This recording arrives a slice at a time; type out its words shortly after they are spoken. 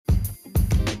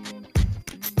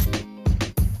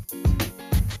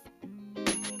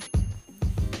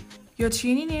You're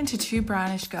tuning in to Two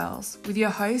Brownish Girls with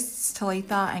your hosts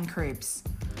Talitha and Cribs.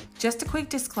 Just a quick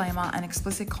disclaimer and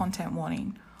explicit content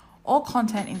warning. All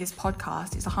content in this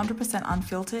podcast is 100%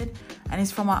 unfiltered and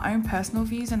is from our own personal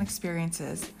views and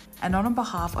experiences and not on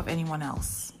behalf of anyone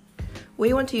else.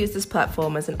 We want to use this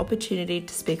platform as an opportunity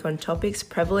to speak on topics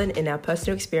prevalent in our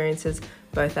personal experiences,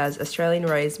 both as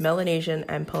Australian-raised Melanesian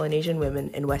and Polynesian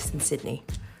women in Western Sydney.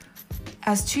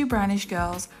 As two brownish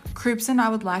girls, Cribs and I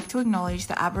would like to acknowledge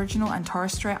the Aboriginal and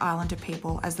Torres Strait Islander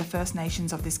people as the First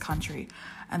Nations of this country,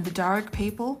 and the Darug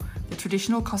people, the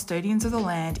traditional custodians of the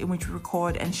land in which we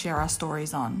record and share our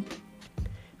stories on.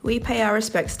 We pay our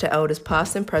respects to elders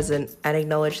past and present and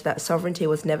acknowledge that sovereignty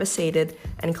was never ceded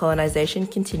and colonisation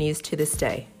continues to this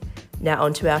day. Now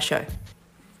on to our show.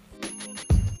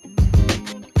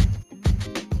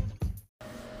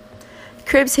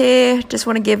 Cribs here. Just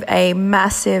want to give a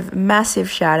massive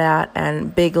shout out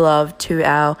and big love to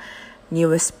our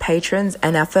newest patrons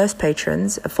and our first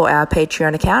patrons for our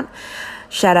Patreon account.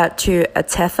 Shout out to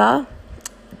Atetha,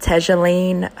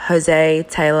 Tejaline, Jose,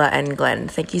 Taylor and Glenn.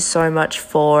 Thank you so much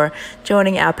for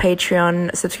joining our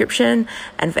Patreon subscription,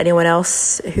 and for anyone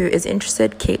else who is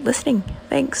interested, keep listening.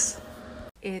 Thanks.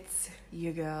 It's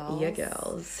your girls. Your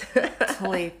girls.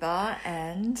 Talitha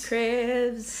and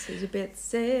Cribs is a bit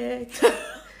sick.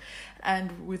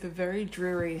 and with a very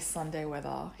dreary Sunday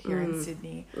weather here in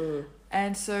Sydney.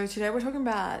 And so today we're talking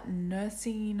about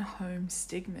nursing home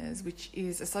stigmas, which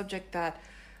is a subject that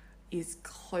is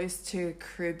close to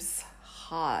Cribs'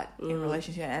 heart in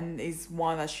relation to it, and is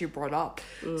one that she brought up.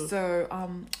 So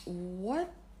what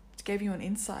gave you an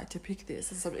insight to pick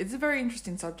this? It's a very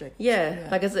interesting subject. Yeah.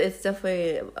 Like it's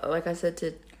definitely, like I said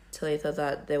to Talitha,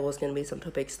 that there was going to be some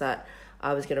topics that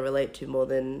I was going to relate to more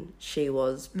than she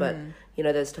was, but you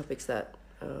know, there's topics that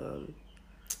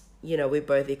you know, we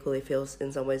both equally feel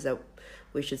in some ways that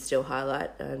we should still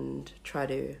highlight and try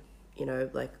to, you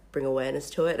know, like bring awareness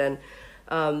to it. And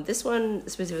this one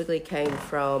specifically came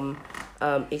from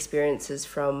experiences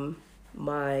from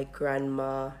my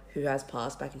grandma, who has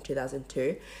passed back in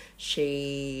 2002.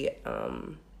 She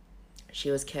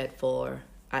was cared for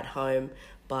at home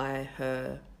by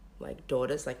her like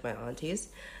daughters, like my aunties,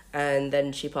 and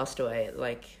then she passed away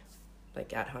like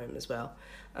at home as well.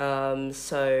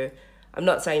 So I'm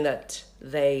not saying that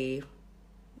that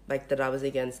I was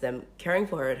against them caring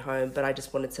for her at home, but I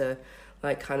just wanted to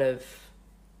like kind of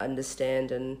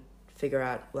understand and figure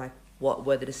out like what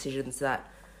were the decisions that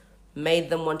made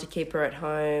them want to keep her at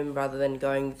home rather than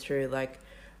going through like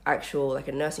actual like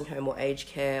a nursing home or aged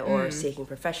care or seeking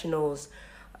professionals.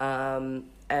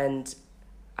 And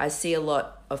I see a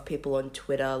lot of people on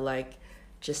Twitter like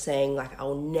just saying like,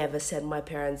 I'll never send my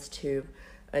parents to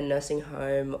a nursing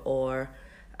home, or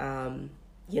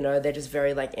you know, they're just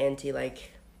very like anti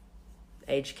like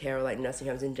aged care or like nursing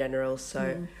homes in general.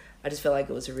 So I just feel like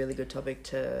it was a really good topic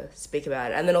to speak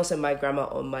about. And then also my grandma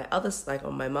on my other, like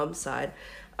on my mum's side,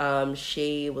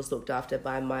 she was looked after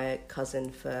by my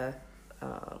cousin for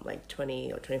like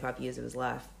 20 or 25 years of his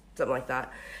life, something like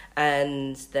that.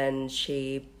 And then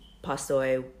she passed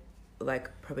away like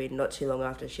probably not too long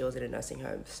after she was in a nursing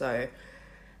home. So,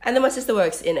 and then my sister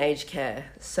works in aged care.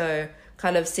 So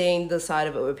kind of seeing the side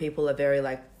of it where people are very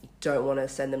like, don't want to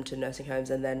send them to nursing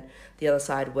homes, and then the other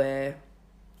side where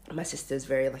my sister's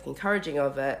very like encouraging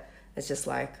of it. It's just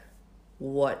like,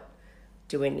 what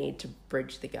do we need to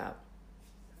bridge the gap?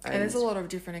 And there's a lot of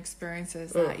different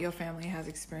experiences that your family has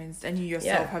experienced and you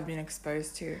yourself have been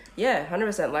exposed to. Yeah,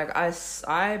 100%. Like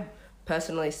I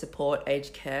personally support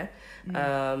aged care,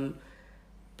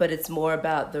 but it's more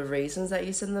about the reasons that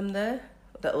you send them there.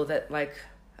 That like,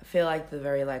 I feel like the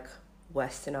very like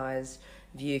westernized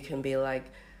view can be like,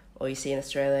 or you see in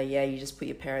Australia, yeah, you just put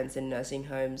your parents in nursing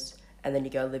homes and then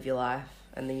you go live your life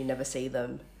and then you never see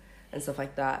them and stuff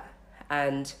like that.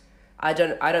 And I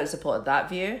don't support that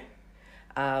view.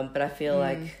 But I feel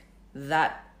like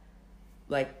that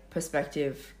like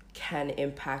perspective can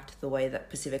impact the way that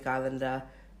Pacific Islander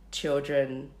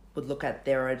children would look at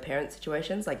their own parent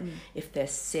situations. Like if they're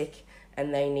sick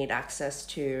and they need access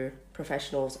to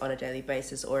professionals on a daily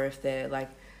basis, or if they're like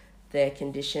their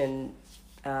condition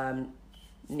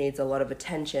needs a lot of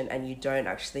attention and you don't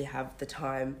actually have the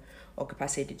time or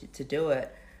capacity to do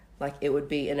it, like it would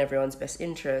be in everyone's best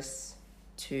interests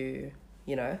to,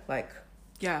 you know, like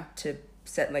to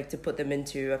set like to put them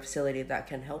into a facility that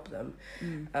can help them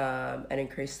and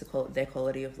increase their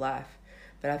quality of life.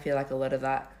 But I feel like a lot of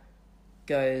that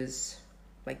goes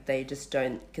like they just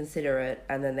don't consider it,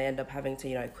 and then they end up having to,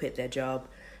 you know, quit their job,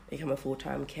 become a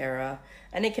full-time carer,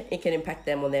 and it can impact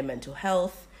them on their mental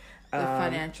health, the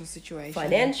financial situation,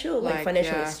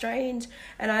 financially strained.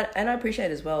 And I appreciate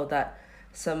as well that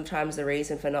sometimes the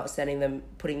reason for not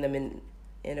putting them in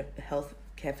a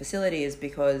healthcare facility is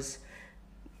because,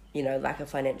 lack of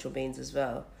financial means as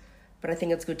well. But I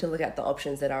think it's good to look at the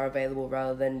options that are available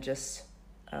rather than just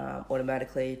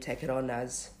automatically take it on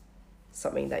as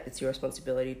something that it's your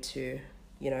responsibility to,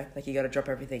 like you got to drop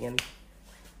everything and,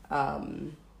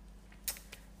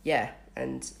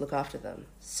 and look after them.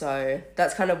 So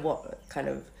that's kind of what kind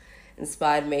of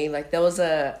inspired me. Like there was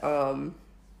like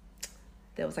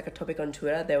a topic on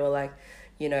Twitter. They were like,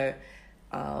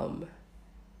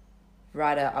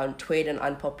 tweet an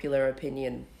unpopular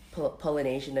opinion,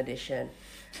 Polynesian edition.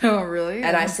 Oh, really?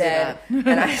 And I said,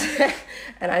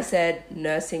 and I said,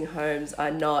 nursing homes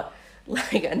are not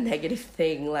like a negative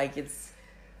thing. Like it's,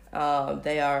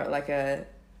 they are like a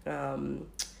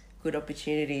good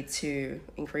opportunity to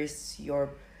increase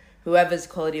whoever's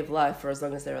quality of life for as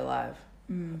long as they're alive.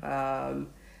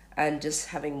 And just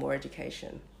having more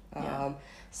education.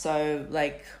 So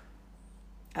like,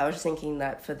 I was thinking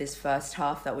that for this first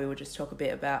half that we would just talk a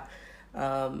bit about,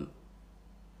 our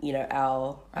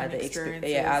either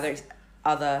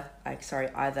either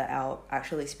our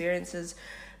actual experiences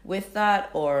with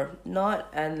that or not.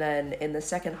 And then in the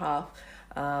second half,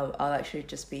 I'll actually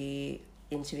just be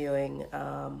interviewing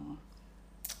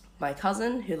my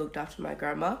cousin who looked after my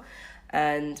grandma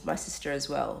and my sister as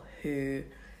well, who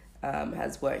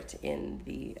has worked in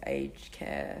the aged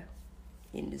care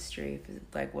industry,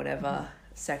 like whatever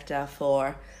sector,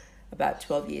 for about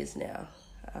 12 years now.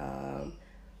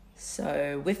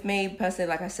 So with me personally,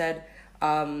 like I said,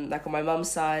 like on my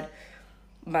mum's side,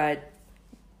 my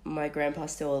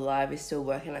grandpa's still alive. He's still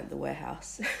working at the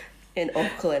warehouse in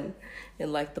Auckland,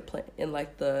 in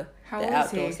the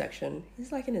outdoor section.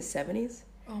 He's like in his 70s.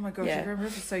 Oh my gosh, your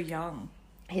grandpa's so young.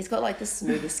 He's got like the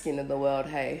smoothest skin in the world,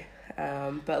 hey.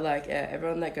 But like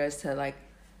everyone that goes to like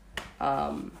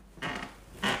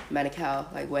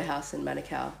Manukau, like warehouse in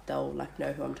Manukau, they'll like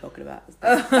know who I'm talking about.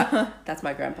 That's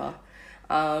my grandpa.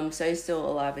 So he's still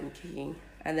alive and kicking.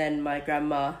 And then my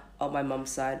grandma on my mum's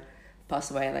side passed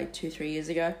away like 2-3 years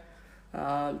ago.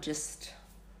 I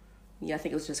think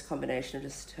it was just a combination of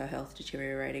just her health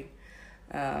deteriorating.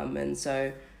 And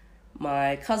so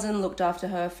my cousin looked after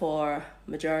her for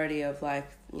majority of the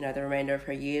remainder of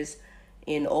her years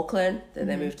in Auckland. Then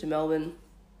they moved to Melbourne.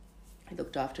 He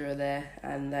looked after her there.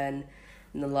 And then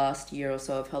in the last year or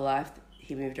so of her life,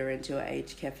 he moved her into an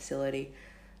aged care facility.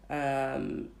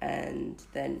 And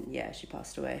then, she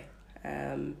passed away.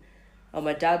 On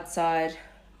my dad's side,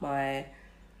 my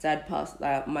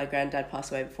granddad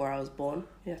passed away before I was born.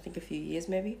 I think a few years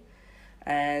maybe.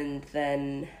 And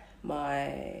then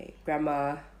my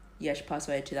grandma, she passed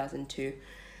away in 2002.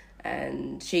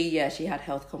 And she had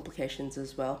health complications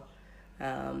as well.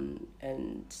 She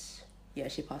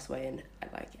passed away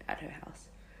at her house.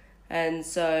 And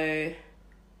so,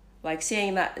 like,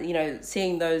 seeing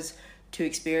those two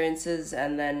experiences,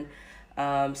 and then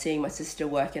seeing my sister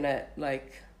work in it,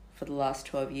 like, for the last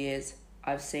 12 years,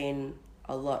 I've seen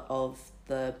a lot of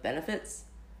the benefits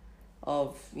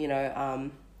of,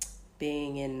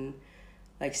 being in,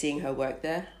 like, seeing her work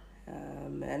there.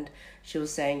 And she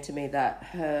was saying to me that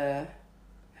her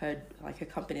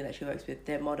company that she works with,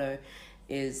 their motto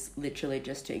is literally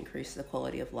just to increase the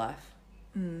quality of life.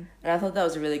 And I thought that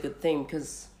was a really good thing,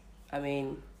 because,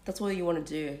 that's what you want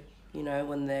to do,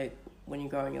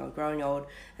 when you're growing old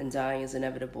and dying is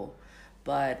inevitable,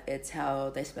 but it's how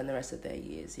they spend the rest of their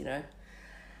years,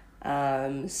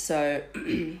 So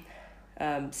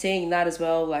seeing that as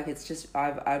well, like, it's just,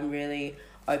 I'm really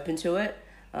open to it.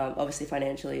 Obviously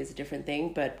financially is a different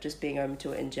thing, but just being open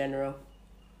to it in general,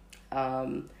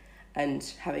 and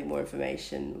having more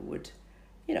information would,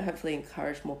 hopefully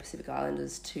encourage more Pacific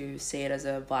Islanders to see it as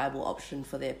a viable option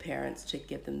for their parents to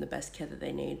give them the best care that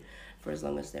they need for as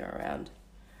long as they're around.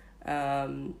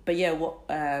 But yeah, what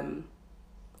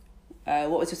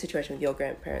was your situation with your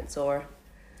grandparents, or?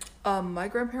 My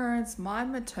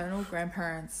maternal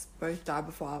grandparents both died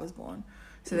before I was born.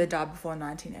 So they died before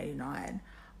 1989.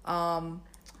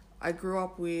 I grew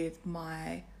up with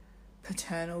my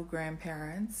paternal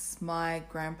grandparents. My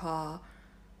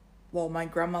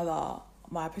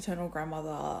paternal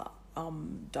grandmother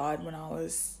died when I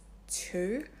was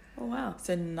 2. Oh, wow.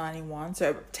 So 91.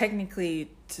 So technically,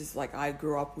 just like, I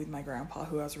grew up with my grandpa,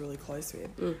 who I was really close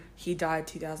with. He died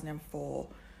 2004,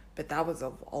 but that was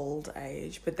of old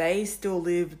age. But they still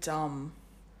lived,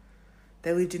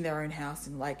 they lived in their own house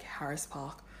in, like, Harris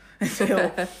Park.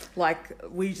 Until, like,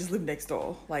 we just lived next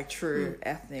door, like, true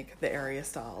ethnic, the area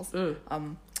styles.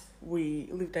 We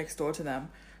lived next door to them.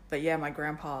 But yeah, my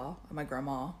grandpa and my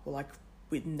grandma were like,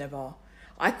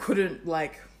 I couldn't,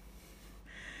 like,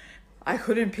 I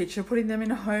couldn't picture putting them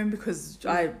in a home because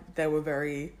they were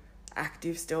very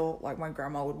active still. Like my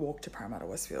grandma would walk to Parramatta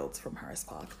Westfields from Harris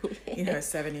Park in her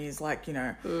 70s, like, you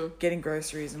know, getting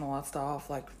groceries and all that stuff,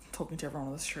 like talking to everyone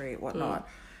on the street, whatnot.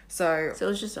 So it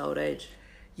was just old age.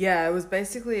 Yeah, it was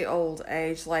basically old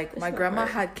age. Like, my grandma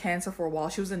great. had cancer for a while.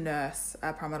 She was a nurse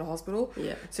at Parramatta Hospital.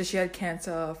 Yeah. So she had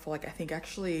cancer for, like, I think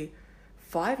actually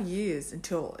 5 years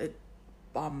until it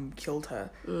killed her.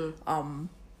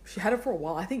 She had it for a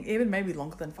while. I think even maybe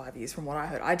longer than 5 years from what I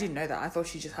heard. I didn't know that. I thought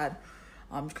she just had,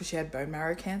 because she had bone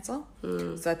marrow cancer.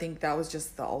 So I think that was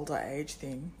just the older age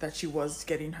thing, that she was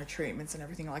getting her treatments and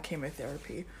everything, like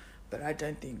chemotherapy. But I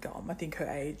don't think, I think her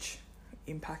age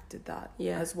impacted that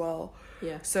as well.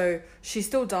 Yeah. So she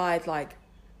still died like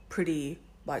pretty,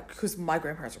 like, because my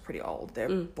grandparents were pretty old. They're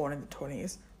born in the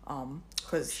 20s.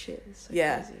 Because shit, it's so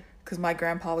yeah, crazy. because my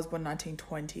grandpa was born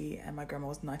 1920 and my grandma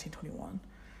was 1921.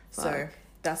 Fuck. So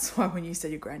that's why when you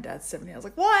said your granddad's 70, I was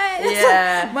like, what?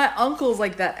 Yeah. Like, my uncle's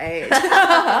like that age.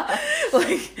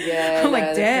 Like, Yeah, I'm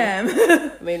like, damn.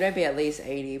 I mean, maybe at least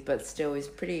 80, but still, he's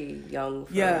pretty young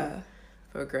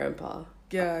for a grandpa.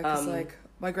 Yeah, because like,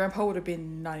 my grandpa would have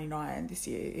been 99 this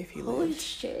year if he lived. Holy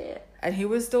shit. And he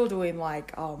was still doing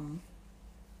like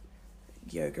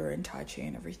yoga and tai chi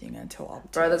and everything until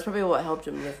up to... Bro, that's probably what helped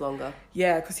him live longer.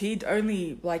 Yeah, because he'd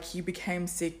only, like, he became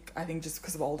sick, I think, just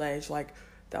because of old age. Like,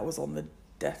 that was on the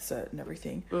death cert and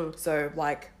everything. So,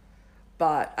 like...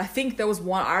 But I think there was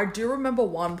I do remember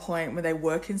one point when they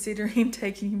were considering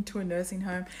taking him to a nursing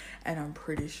home, and I'm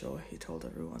pretty sure he told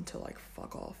everyone to, like,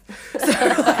 fuck off. So,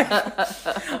 like,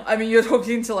 I mean, you're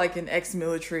talking to, like, an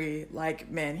ex-military,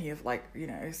 like, man here, like, you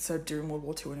know, so during World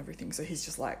War II and everything, so he's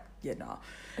just like, yeah, nah.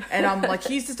 And, like,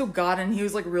 he used to still garden, he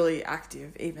was, like, really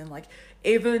active, even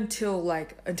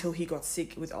until he got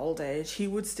sick with old age, he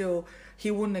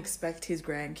wouldn't expect his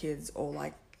grandkids or,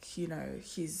 like, you know,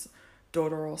 his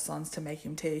daughter or sons to make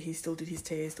him tea. He still did his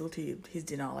tea, still did his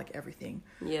dinner, like everything.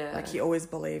 Yeah. Like he always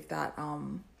believed that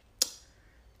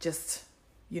just,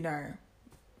 you know,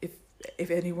 if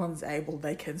anyone's able,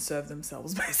 they can serve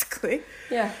themselves, basically.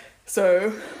 Yeah.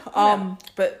 So,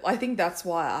 but I think that's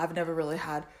why I've never really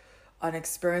had an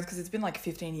experience, because it's been like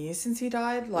 15 years since he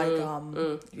died. Like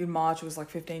in March it was like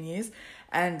 15 years.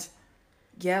 And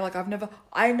yeah, like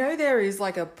I know there is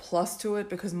like a plus to it,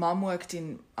 because Mum worked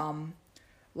in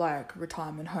like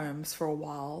retirement homes for a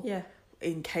while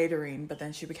in catering, but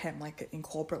then she became like in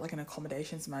corporate, like an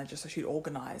accommodations manager, so she'd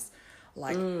organize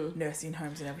like nursing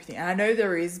homes and everything. And I know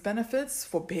there is benefits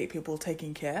for people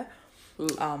taking care.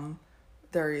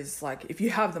 There is, like, if you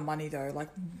have the money though, like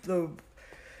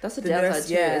that's the downside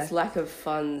too. It's lack of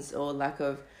funds or lack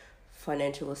of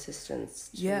financial assistance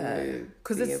to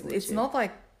because it's not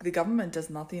like the government does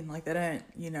nothing. Like, they don't,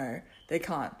 you know,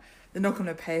 they're not going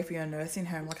to pay for your nursing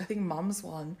home. Like, I think Mum's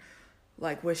one,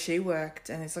 like, where she worked,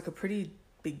 and it's, like, a pretty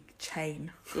big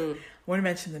chain. I won't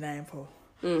mention the name for...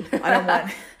 I don't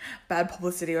want bad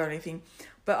publicity or anything.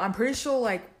 But I'm pretty sure,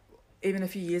 like, even a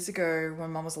few years ago,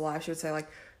 when Mum was alive, she would say, like,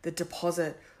 the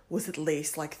deposit was at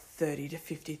least, like, 30 to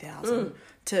 50,000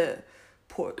 to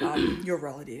put your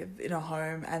relative in a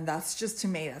home. And that's just, to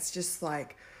me, that's just,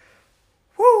 like...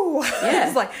 Woo! Yeah.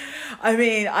 It's like, I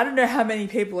mean, I don't know how many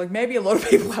people, like, maybe a lot of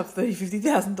people have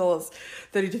 $30,000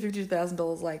 to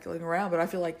 $50,000 like living around, but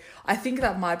I think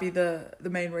that might be the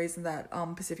main reason that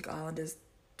Pacific Islanders,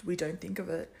 we don't think of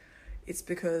it. It's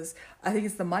because I think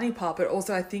it's the money part, but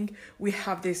also I think we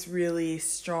have this really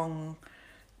strong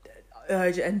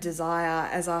urge and desire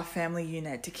as our family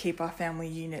unit to keep our family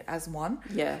unit as one.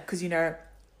 Yeah. Because, you know,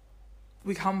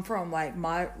 we come from, like,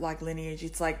 my, like, lineage,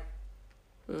 it's like,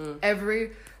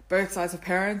 both sides of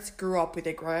parents grew up with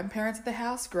their grandparents at the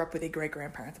house, grew up with their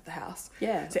great-grandparents at the house.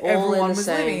 Yeah. So everyone was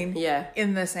living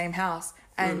in the same house.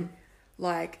 And,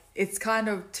 like, it's kind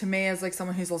of, to me, as, like,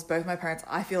 someone who's lost both my parents,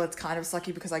 I feel it's kind of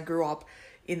sucky because I grew up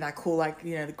in that cool, like,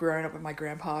 you know, growing up with my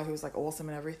grandpa who was, like, awesome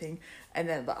and everything. And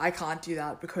then I can't do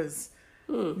that because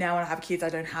now when I have kids, I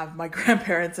don't have my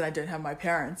grandparents and I don't have my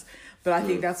parents. But I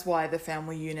think that's why the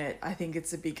family unit, I think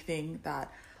it's a big thing that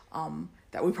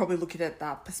we probably look at it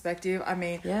that perspective. I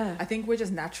mean, I think we're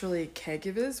just naturally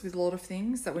caregivers with a lot of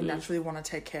things, that we naturally want to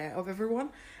take care of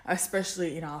everyone,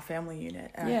 especially in our family unit.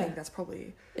 And I think that's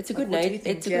probably... It's a good nature.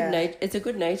 It's a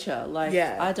good nature. Like,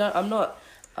 I'm not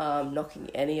knocking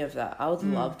any of that. I would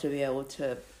love to be able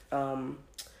to,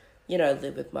 you know,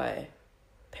 live with my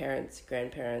parents,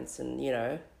 grandparents, and, you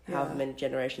know, however many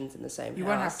generations in the same house. You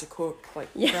won't have to cook.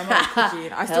 Like, grandma was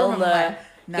cooking. I still remember my...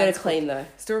 Gotta clean though.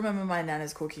 Still remember my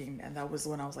nana's cooking, and that was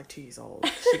when I was like 2 years old.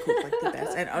 She cooked like the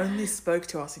best, and only spoke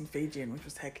to us in Fijian, which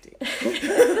was hectic.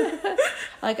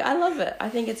 Like, I love it. I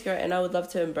think it's great, and I would love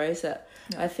to embrace it.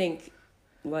 Yeah. I think,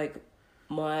 like,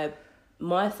 my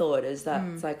thought is that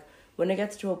it's like when it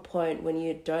gets to a point when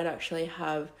you don't actually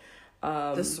have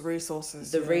the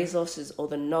resources, resources or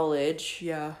the knowledge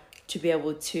yeah, to be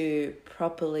able to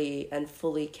properly and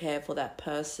fully care for that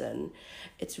person,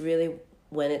 it's really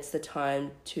when it's the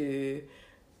time to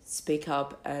speak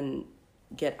up and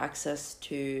get access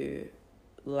to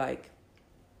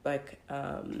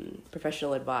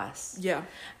professional advice. Yeah.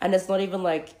 And it's not even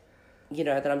like,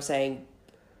 that I'm saying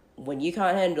when you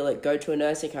can't handle it, go to a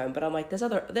nursing home. But I'm like, there's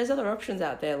other options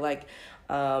out there. Like,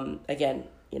 again,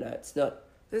 it's not.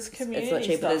 There's community it's not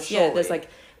cheap. stuff, There's like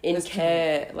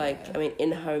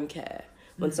in-home care,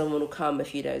 when Mm. someone will come a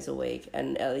few days a week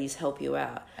and at least help you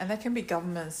out. And that can be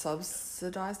government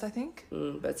subsidized, I think.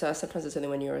 But sometimes it's only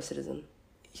when you're a citizen.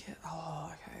 Yeah.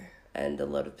 Oh, okay. And a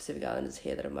lot of Pacific Islanders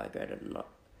here that are migrated are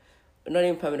not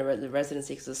even permanent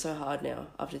residency because it's so hard now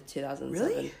after 2007.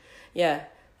 Really? Yeah.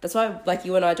 That's why, like,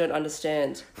 you and I don't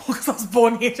understand. Because I was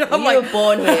born here. You were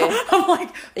born here. I'm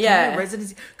like, yeah,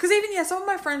 residency. Because even some of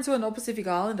my friends who are not Pacific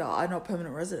Islander are not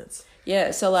permanent residents. Yeah,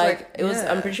 so it was.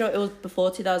 Yeah. I'm pretty sure it was before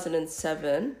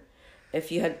 2007.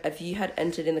 If you had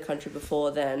entered in the country before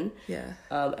then, yeah,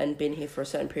 and been here for a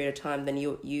certain period of time, then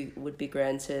you would be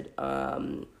granted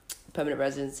permanent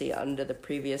residency under the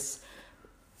previous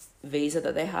visa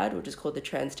that they had, which is called the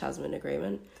Trans-Tasman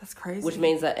Agreement. That's crazy. Which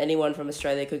means that anyone from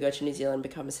Australia could go to New Zealand,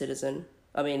 become a citizen.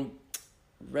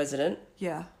 Resident.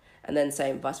 Yeah. And then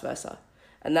same vice versa,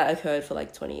 and that occurred for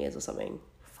like 20 years or something.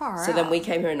 Far So out. then we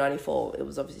came here in 94. It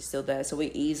was obviously still there, so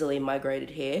we easily migrated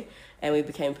here, and we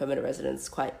became permanent residents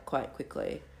quite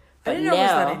quickly. But I didn't know it was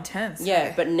that intense. Yeah,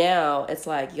 hey? but now it's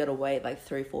like you got to wait like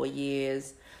 3-4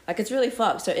 years. Like, it's really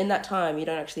fucked. So in that time, you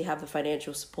don't actually have the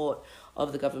financial support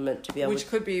of the government to be able Which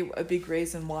could be a big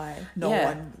reason why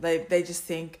they just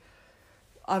think,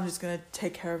 I'm just going to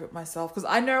take care of it myself. Because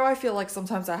I feel like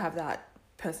sometimes I have that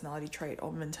personality trait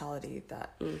or mentality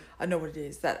that I know what it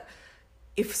is, that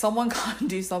if someone can't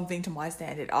do something to my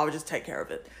standard, I'll just take care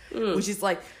of it. Which is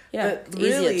like, but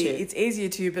really, it's easier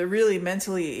to, but really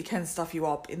mentally it can stuff you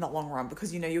up in the long run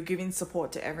because, you're giving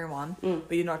support to everyone,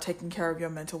 but you're not taking care of your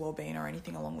mental well-being or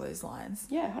anything along those lines.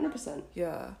 Yeah, 100%.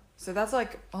 Yeah. So that's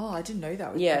like, I didn't know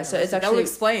that. Yeah, so it's actually... That would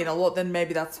explain a lot, then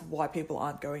maybe that's why people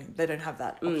aren't going, they don't have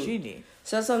that opportunity.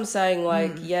 So that's what I'm saying,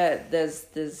 like,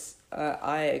 there's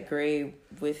I agree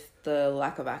with the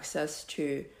lack of access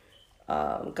to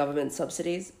government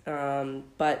subsidies,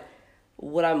 but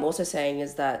what I'm also saying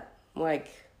is that, like,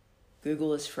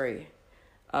 Google is free,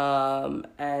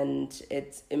 and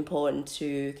it's important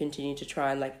to continue to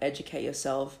try and, like, educate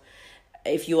yourself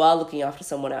if you are looking after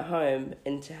someone at home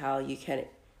into how you can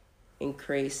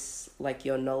increase, like,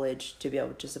 your knowledge to be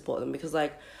able to support them. Because,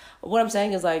 like, what I'm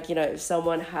saying is, like, if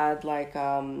someone had, like,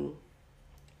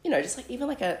 just, like, even,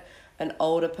 like, an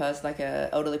older person, like a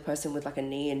elderly person with like a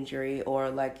knee injury, or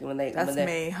like That's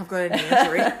me. I've got a knee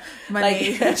injury. My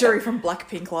knee injury from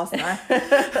Blackpink last night.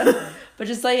 But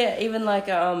just like even like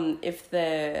if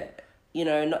they're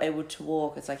not able to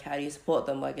walk, it's like, how do you support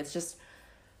them? Like, it's just,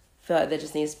 I feel like there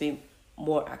just needs to be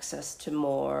more access to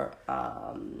more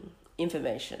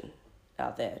information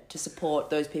out there to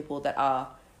support those people that are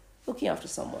looking after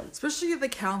someone. Especially the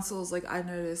councils. Like, I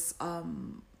notice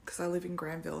because I live in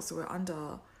Granville, so we're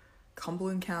under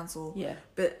Cumberland Council. Yeah.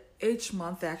 But each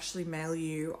month they actually mail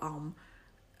you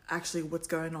actually what's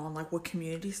going on, like what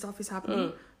community stuff is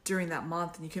happening during that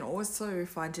month, and you can also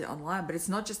find it online. But it's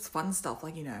not just fun stuff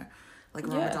like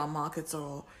Ramadan markets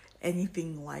or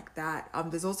anything like that.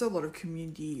 There's also a lot of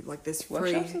community, like there's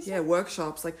free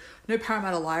workshops. Like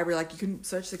Parramatta Library, like you can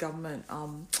search the government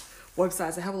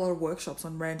websites. They have a lot of workshops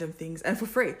on random things and for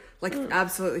free, like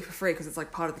absolutely for free, because it's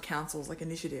like part of the council's like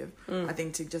initiative, I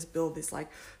think, to just build this like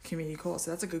community course.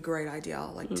 So that's a great idea,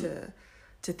 like to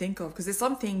think of, because there's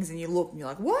some things and you look and you're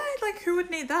like, what, like who would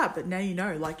need that? But now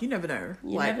like you never know.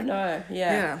 Never know.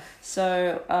 Yeah.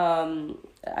 So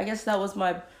I guess that was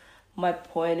my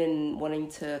point in wanting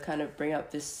to kind of bring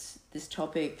up this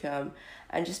topic, and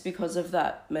just because of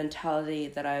that mentality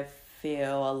that I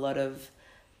feel a lot of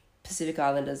Pacific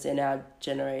Islanders in our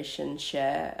generation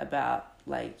share about,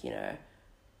 like,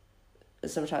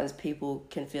 sometimes people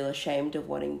can feel ashamed of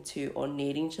wanting to or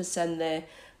needing to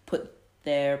put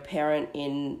their parent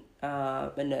in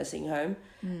a nursing home,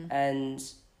 and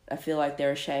I feel like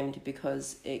they're ashamed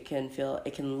because it can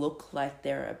look like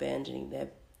they're abandoning their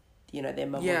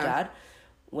mum or dad,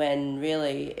 when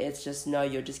really it's just, no,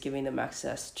 you're just giving them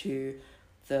access to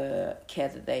the care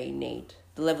that they need,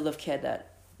 the level of care that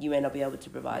you may not be able to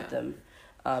provide them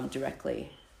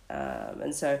directly.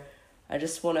 And so I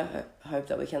just want to hope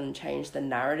that we can change the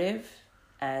narrative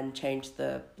and change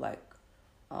the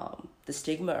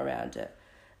stigma around it,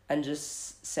 and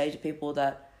just say to people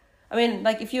that, I mean,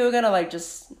 like, if you were gonna like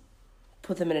just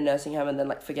put them in a nursing home and then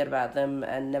like forget about them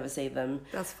and never see them,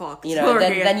 that's fucked. You know,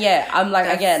 then yeah, I'm like,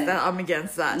 I'm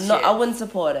against that. No, shit. I wouldn't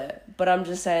support it. But I'm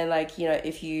just saying, like, you know,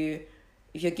 if you're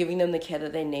giving them the care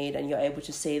that they need and you're able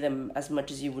to see them as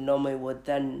much as you would normally would,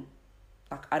 then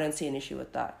like I don't see an issue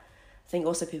with that. I think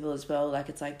also people as well, like,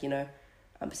 it's like, you know,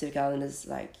 Pacific Islanders,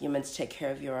 like, you're meant to take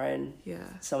care of your own. Yeah.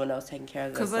 Someone else taking care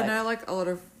of them. Because I know like a lot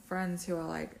of friends who are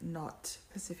like not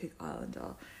Pacific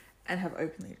Islander and have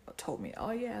openly told me,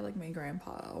 oh yeah, like my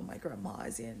grandpa or my grandma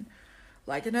is in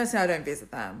like a nursing, I don't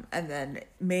visit them. And then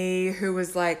me, who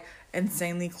was like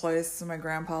insanely close to my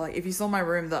grandpa, like if you saw my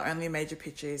room, the only major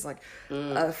picture is like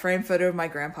a framed photo of my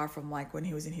grandpa from like when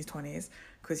he was in his 20s,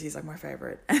 because he's like my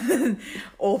favorite, and then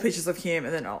all pictures of him,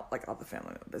 and then like other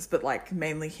family members, but like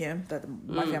mainly him that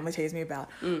my family teased me about.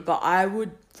 But I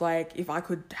would like, if I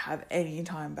could have any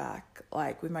time back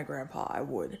like with my grandpa, I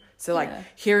would. So like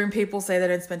hearing people say they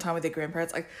don't spend time with their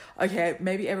grandparents, like, okay,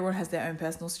 maybe everyone has their own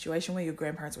personal situation where your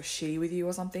grandparents were shitty with you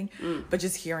or something, but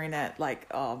just hearing it, like,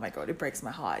 oh my god, it breaks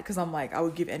my heart, because I'm like, I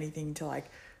would give anything to like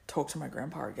talk to my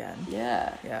grandpa again.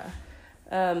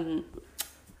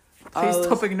 Please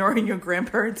stop ignoring your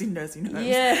grandparents in nursing homes.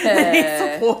 Yeah. They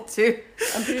need support too.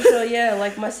 I'm pretty sure,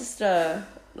 like my sister,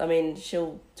 I mean,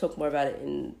 she'll talk more about it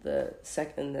in the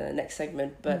next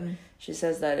segment, but she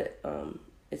says that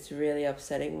it's really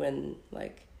upsetting when,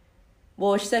 like,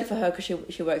 well, she said for her, because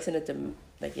she works in the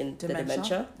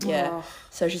dementia. Yeah. Oh.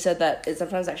 So she said that it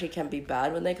sometimes actually can be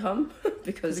bad when they come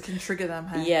because it can trigger them.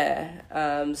 Hey?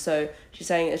 Yeah. So she's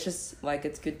saying it's just like,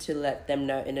 it's good to let them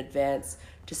know in advance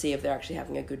to see if they're actually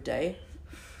having a good day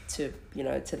to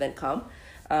then come.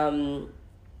 But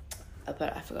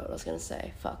I forgot what I was going to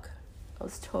say. Fuck. I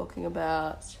was talking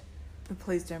about... But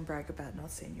please don't brag about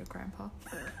not seeing your grandpa.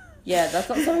 Yeah, that's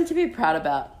not something to be proud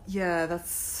about. Yeah,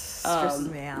 that's stresses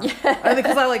me out. Yeah. Only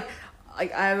because I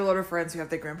have a lot of friends who have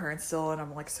their grandparents still, and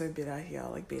I'm like so bitter here,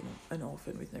 like being an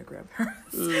orphan with no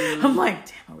grandparents. I'm like,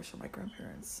 damn, I wish I had my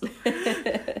grandparents.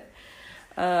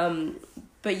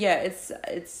 But yeah,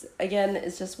 it's again,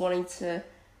 it's just wanting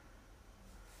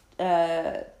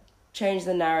to change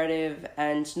the narrative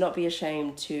and not be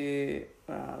ashamed to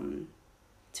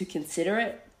consider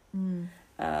it,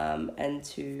 and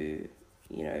to,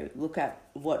 you know, look at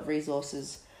what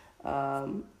resources are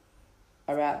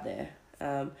out there.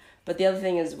 But the other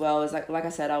thing as well is, like I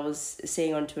said, I was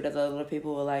seeing on Twitter that a lot of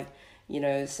people were like, you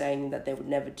know, saying that they would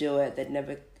never do it, they'd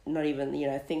never, not even, you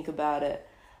know, think about it.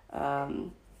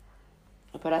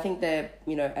 But I think they're,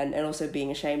 you know, and also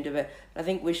being ashamed of it. I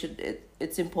think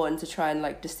it's important to try and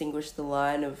like distinguish the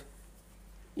line of,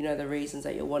 you know, the reasons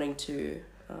that you're wanting to,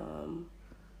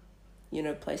 you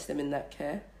know, place them in that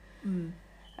care.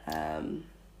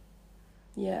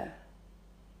 Yeah.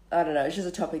 I don't know. It's just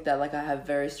a topic that like I have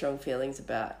very strong feelings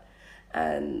about,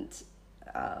 and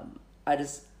I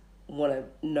just want to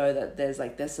know that there's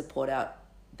support out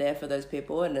there for those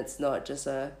people, and it's not just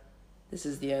this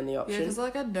is the only option. Yeah, because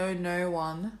like I know no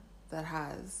one that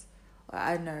has, like,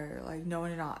 I know like no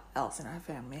one else in our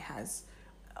family has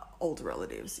older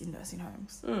relatives in nursing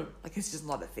homes. Like it's just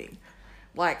not a thing.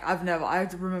 Like I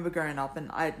remember growing up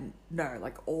and I know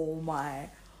like all my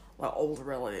like older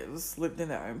relatives lived in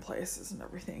their own places and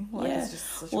everything. Like, yeah. It's just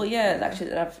such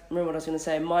Actually, I remember what I was going to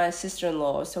say. My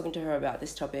sister-in-law, I was talking to her about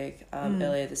this topic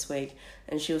earlier this week,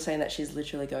 and she was saying that she's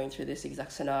literally going through this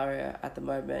exact scenario at the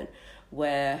moment,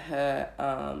 where her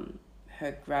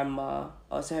grandpa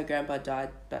died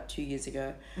about 2 years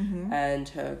ago, and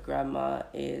her grandma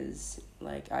is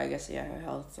like, I guess, yeah, her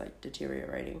health's like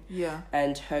deteriorating. Yeah.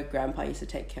 And her grandpa used to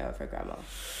take care of her grandma.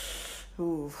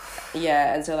 Ooh.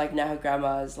 Yeah, and so like now her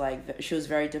grandma is like, she was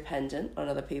very dependent on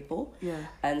other people. Yeah.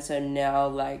 And so now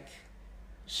like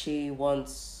she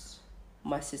wants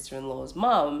my sister-in-law's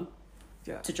mum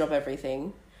to drop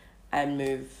everything and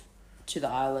move to the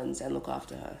islands and look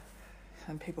after her.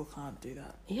 And people can't do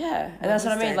that. Yeah, and that's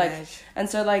what I mean. Like, and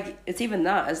so like it's even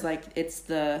that as like it's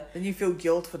the. Then you feel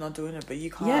guilt for not doing it, but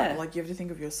you can't. Yeah. Like you have to think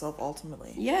of yourself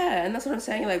ultimately. Yeah, and that's what I'm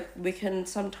saying. Like we can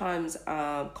sometimes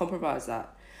compromise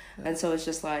that, and so it's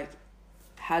just like,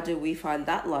 how do we find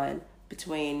that line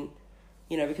between,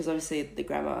 you know, because obviously the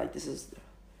grandma, like this is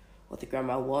what the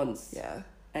grandma wants. Yeah.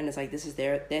 And it's like this is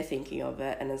their thinking of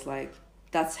it, and it's like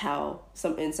that's how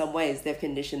in some ways they've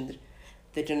conditioned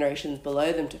the generations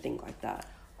below them to think like that.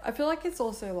 I feel like it's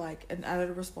also like an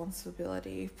added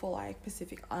responsibility for like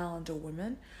Pacific Islander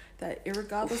women that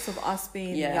irregardless of us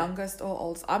being the youngest or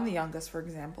oldest, I'm the youngest, for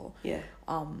example. Yeah.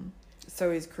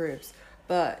 So is Cribs.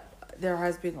 But there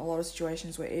has been a lot of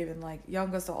situations where even like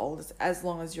youngest or oldest, as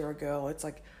long as you're a girl, it's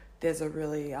like there's a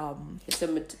really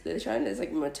there's like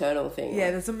a maternal thing. Yeah,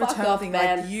 like, there's a maternal thing.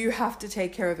 man. Like you have to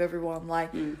take care of everyone.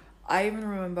 Like I even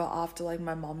remember after like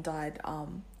my mom died,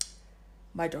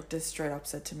 my doctor straight up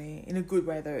said to me, in a good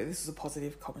way though, this is a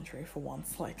positive commentary for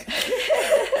once, like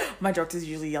my doctor's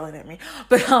usually yelling at me,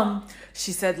 but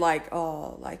she said like,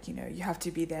 oh, like, you know, you have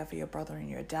to be there for your brother and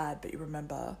your dad, but you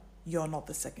remember you're not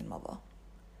the second mother.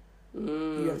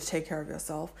 You have to take care of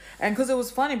yourself. And because it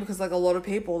was funny, because like a lot of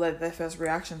people, their first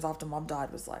reactions after mom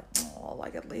died was like, oh,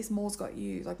 like at least Maul's got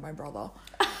you, like my brother.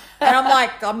 And I'm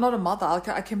like, I'm not a mother.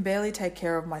 I can barely take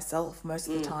care of myself most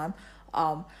of the time.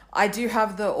 I do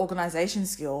have the organization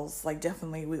skills, like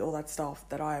definitely with all that stuff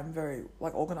that I am very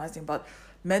like organizing, but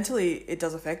mentally it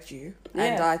does affect you. Yeah.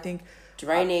 And I think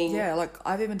draining. Like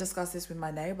I've even discussed this with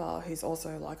my neighbor who's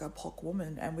also like a POC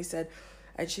woman, and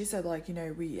she said like, you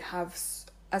know, we have,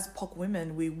 as POC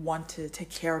women, we want to take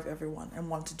care of everyone and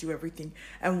want to do everything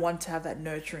and want to have that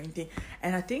nurturing thing.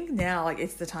 And I think now, like,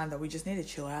 it's the time that we just need to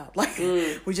chill out. Like,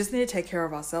 we just need to take care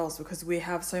of ourselves, because we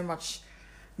have so much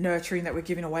nurturing that we're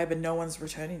giving away, but no one's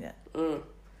returning it.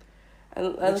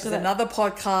 Which is another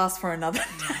podcast for another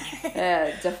day.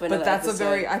 Yeah, definitely. But that's episode. a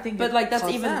very, I think, but like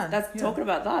talking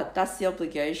about that. That's the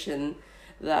obligation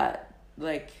that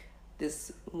like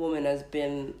this woman has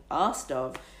been asked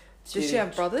of. Does she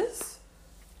have brothers?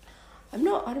 I'm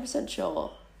not 100%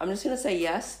 sure. I'm just going to say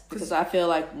yes, because I feel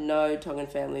like no Tongan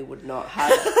family would not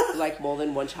have like more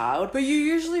than one child. But you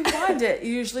usually find it.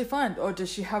 You usually find, or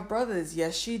does she have brothers?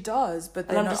 Yes, she does. But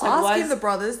then like, asking the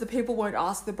brothers, the people won't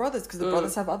ask the brothers, because the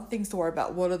brothers have other things to worry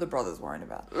about. What are the brothers worrying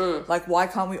about? Like, why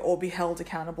can't we all be held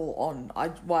accountable on,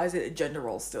 why is it a gender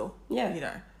role still? Yeah. You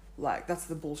know, like, that's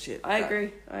the bullshit. I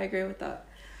agree with that.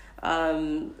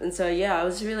 And so, yeah, I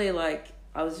was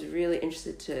really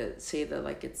interested to see that,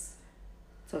 like, it's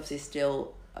obviously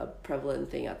still a prevalent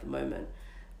thing at the moment,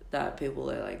 that people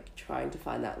are like trying to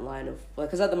find that line of,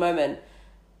 because at the moment,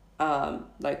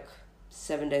 like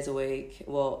 7 days a week,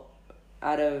 well,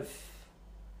 out of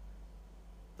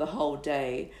the whole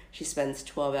day, she spends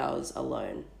 12 hours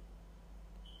alone.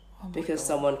 Because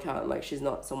someone can't, like,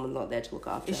 someone's not there to look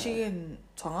after her. Is she in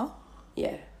Tonga?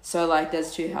 Yeah. So, like,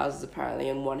 there's 2 houses, apparently.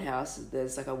 In one house,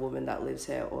 there's, like, a woman that lives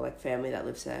here, or, like, family that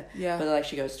lives there. Yeah. But, like,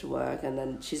 she goes to work, and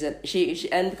then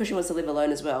and because she wants to live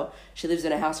alone as well, she lives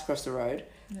in a house across the road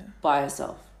by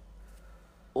herself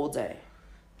all day.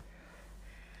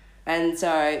 And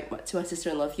so, to my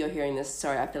sister-in-law, if you're hearing this,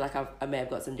 sorry, I feel like I may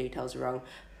have got some details wrong,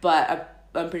 but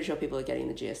I'm pretty sure people are getting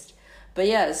the gist. But,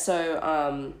 yeah,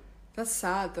 so... That's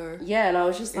sad, though. Yeah, and I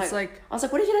was just like, I was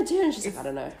like, what are you going to do? And she's like, I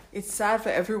don't know. It's sad for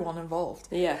everyone involved.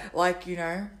 Yeah. Like, you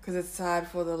know, because it's sad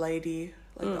for the lady,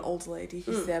 like the older lady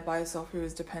who's there by herself, who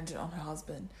is dependent on her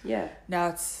husband. Yeah. Now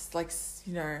it's like,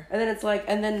 you know. And then it's like,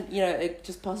 you know, it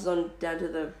just passes on down to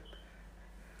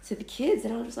the kids.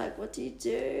 And I'm just like, what do you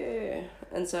do?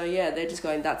 And so, yeah, they're just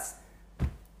going, that's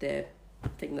their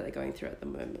thing that they're going through at the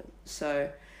moment. So,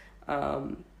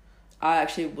 I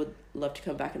actually would love to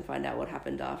come back and find out what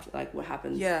happened after, like what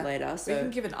happens later. So we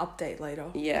can give an update later.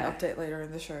 Yeah. An update later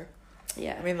in the show.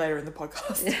 Yeah. I mean, later in the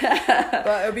podcast.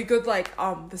 But it'll be good, like,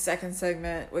 the second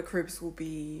segment where Croops will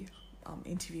be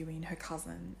interviewing her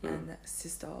cousin and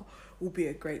sister will be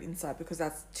a great insight, because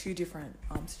that's 2 different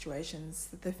situations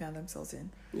that they found themselves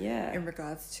in. Yeah. In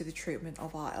regards to the treatment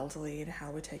of our elderly and how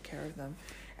we take care of them.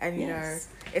 And, you know,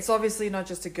 it's obviously not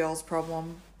just a girl's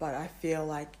problem, but I feel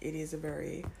like it is a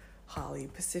very highly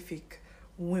Pacific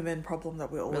women problem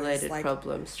that we're always related like,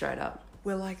 problem, straight up.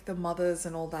 We're like the mothers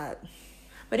and all that.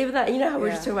 But even that, you know how we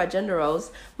were just talking about gender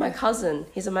roles? My cousin,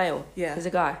 he's a male. Yeah. He's a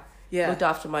guy. Yeah. Looked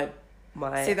after my...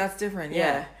 See, that's different.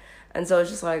 Yeah. And so it's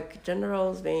just like, gender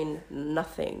roles mean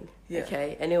nothing. Yeah.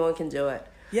 Okay? Anyone can do it.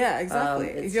 Yeah, exactly.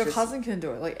 If your cousin can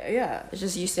do it, like, yeah. It's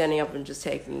just you standing up and just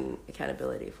taking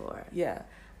accountability for it. Yeah.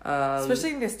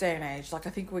 Especially in this day and age, like, I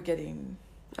think we're getting...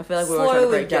 I feel like we were trying to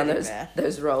break down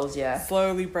those roles,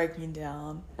 Slowly breaking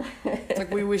down. It's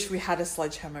like we wish we had a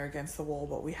sledgehammer against the wall,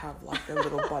 but we have like a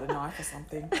little butter knife or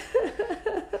something.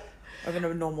 Even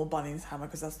a normal Bunnings hammer,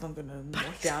 because that's not going to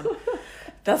knock down.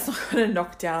 That's not going to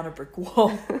knock down a brick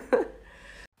wall.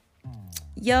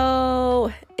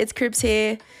 Yo, it's Cribs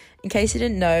here. In case you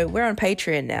didn't know, we're on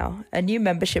Patreon now, a new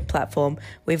membership platform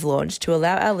we've launched to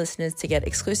allow our listeners to get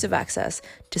exclusive access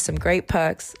to some great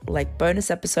perks like bonus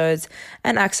episodes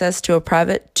and access to a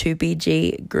private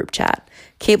 2BG group chat.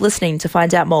 Keep listening to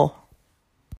find out more.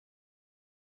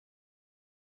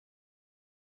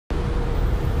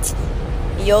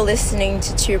 You're listening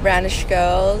to Two Brownish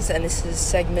Girls, and this is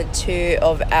segment 2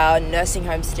 of our nursing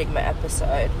home stigma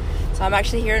episode. So So I'm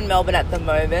actually here in Melbourne at the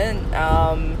moment.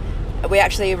 We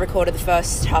actually recorded the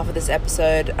first half of this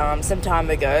episode some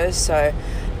time ago, so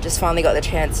just finally got the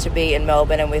chance to be in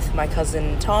Melbourne and with my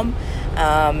cousin Tom,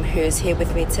 who's here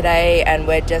with me today, and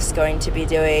we're just going to be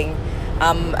doing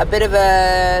a bit of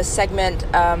a segment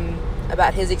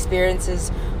about his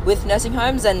experiences with nursing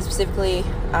homes and specifically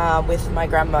with my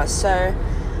grandma. So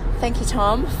thank you,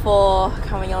 Tom, for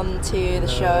coming on to the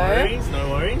show.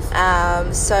 No worries.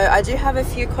 So I do have a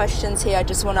few questions here I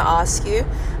just want to ask you.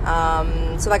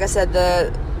 So like I said,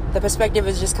 the perspective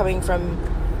is just coming from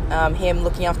him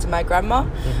looking after my grandma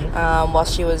while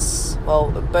she was,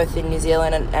 both in New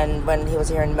Zealand and when he was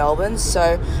here in Melbourne.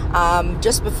 So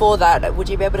just before that, would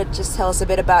you be able to just tell us a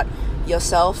bit about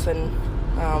yourself? And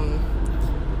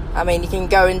I mean, you can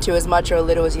go into as much or a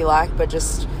little as you like, but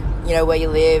just, you know, where you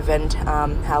live and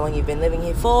how long you've been living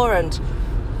here for, and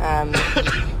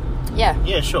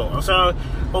Yeah, sure. So,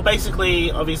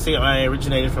 basically, obviously, I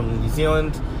originated from New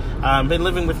Zealand. Been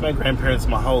living with my grandparents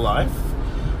my whole life.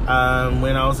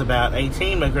 When I was about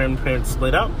 18, my grandparents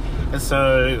split up. And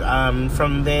so,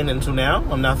 from then until now,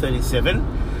 I'm now 37.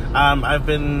 I've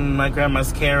been my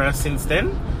grandma's carer since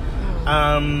then.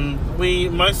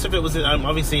 Most of it was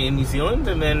obviously in New Zealand,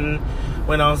 and then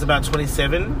when I was about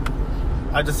 27,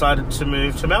 I decided to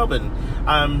move to Melbourne.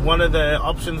 One of the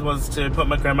options was to put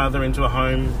my grandmother into a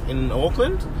home in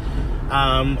Auckland,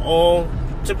 or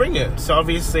to bring her. So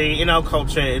obviously in our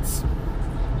culture it's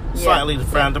slightly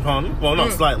frowned upon. Well,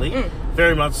 not slightly,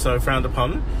 very much so frowned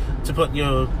upon to put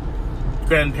your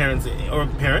grandparents or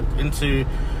parent into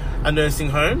a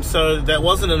nursing home. So that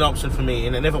wasn't an option for me,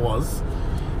 and it never was.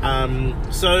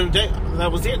 So that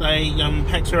was it. I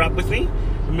packed her up with me.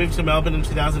 We moved to Melbourne in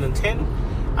 2010.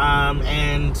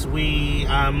 And we,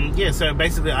 so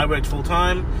basically I worked full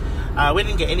time. We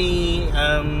didn't get any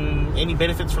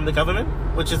benefits from the government,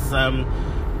 which is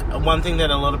one thing that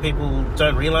a lot of people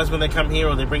don't realise when they come here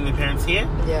or they bring their parents here.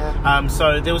 Yeah.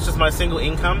 So there was just my single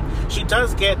income. She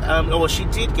does get, she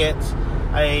did get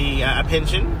a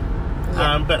pension,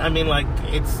 but I mean, like,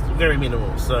 it's very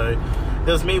minimal. So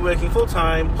there was me working full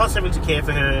time plus having to care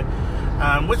for her.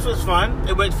 Which was fun.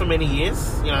 It worked for many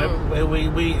years. You know, it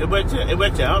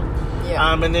worked out.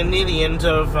 Yeah. And then near the end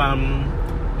of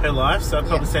her life, so I'd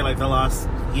probably say like the last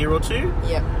year or two,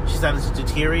 she started to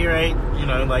deteriorate. You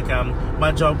know, like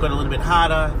my job got a little bit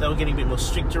harder. They were getting a bit more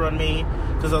stricter on me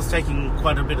because I was taking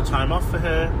quite a bit of time off for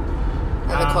her.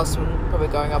 And the costs were probably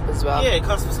going up as well. Yeah,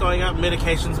 costs was going up.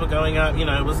 Medications were going up. You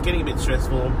know, it was getting a bit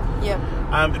stressful. Yeah.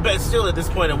 But still, at this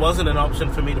point, it wasn't an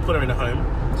option for me to put her in a home.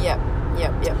 Yeah.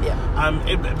 But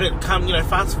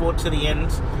fast forward to the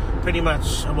end, pretty much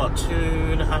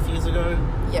 2.5 years ago.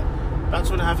 Yep. About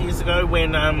 2.5 years ago,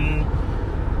 when I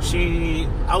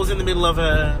was in the middle of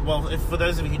for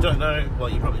those of you who don't know, well,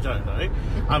 you probably don't know,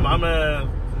 I'm a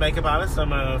makeup artist.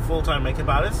 I'm a full-time makeup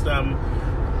artist.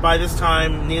 By this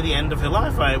time, near the end of her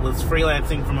life, I was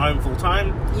freelancing from home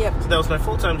full-time. Yep. So that was my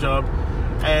full-time job.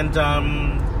 And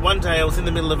one day I was in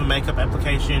the middle of a makeup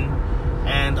application,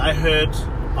 and I heard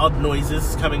odd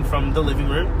noises coming from the living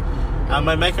room.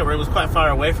 My makeup room was quite far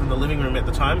away from the living room at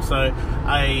the time, so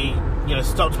I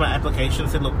stopped my application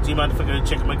and said, look, do you mind if I go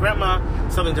check on my grandma?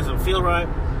 Something doesn't feel right.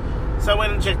 So I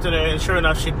went and checked on her, and sure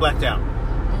enough, she'd blacked out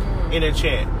in her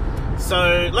chair.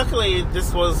 So luckily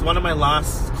this was one of my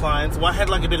last clients. Well, I had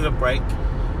like a bit of a break,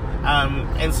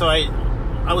 and so I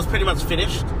was pretty much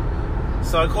finished.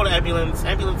 So I called an ambulance.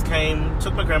 Ambulance came,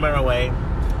 took my grandma away.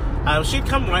 She'd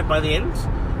come right by the end,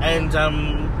 and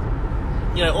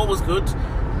all was good.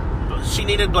 She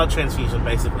needed blood transfusion,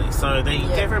 basically. So they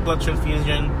gave her a blood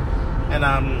transfusion, and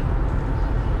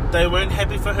they weren't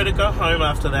happy for her to go home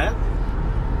after that.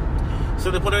 So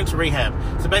they put her into rehab.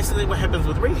 So basically what happens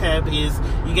with rehab is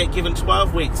you get given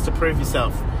 12 weeks to prove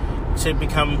yourself, to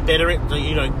become better at,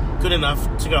 good enough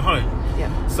to go home.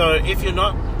 Yeah. So if you're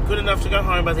not good enough to go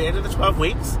home by the end of the 12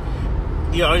 weeks,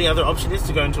 your only other option is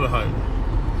to go into a home.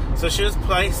 So she was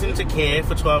placed into care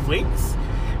for 12 weeks,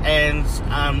 and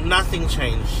nothing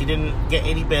changed. She didn't get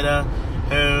any better.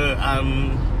 Her,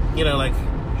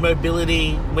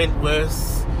 mobility went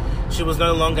worse. She was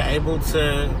no longer able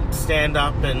to stand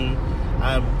up and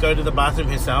go to the bathroom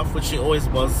herself, which she always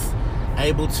was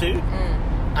able to.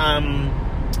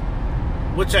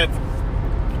 Which I've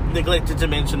neglected to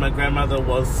mention, my grandmother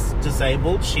was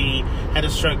disabled. She had a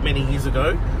stroke many years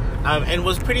ago, and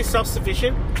was pretty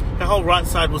self-sufficient. Her whole right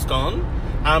side was gone,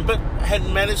 but had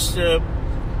managed to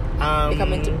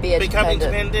become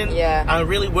independent,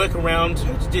 really work around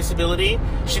her disability.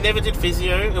 She never did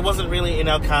physio. It wasn't really in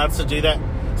our cards to do that,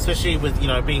 especially with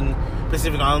being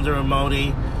Pacific Islander or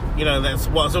Māori.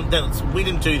 We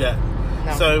didn't do that.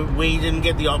 No. So we didn't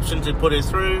get the option to put her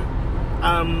through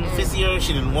physio.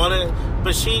 She didn't want it,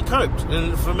 but she coped,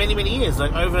 and for many years,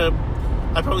 like over,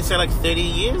 I'd probably say like 30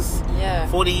 years, Yeah.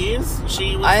 40 years,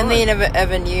 she was I only fine.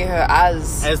 ever knew her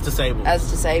as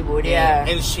disabled. yeah.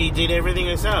 And she did everything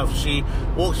herself. She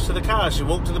walked to the car, she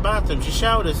walked to the bathroom, she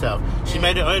showered herself, she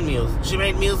made her own meals, she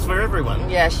made meals for everyone.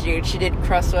 Yeah, she did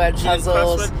crossword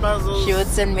puzzles. She would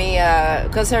send me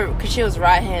because she was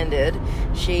right-handed.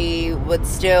 She would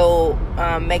still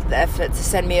make the effort to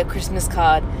send me a Christmas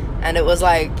card, and it was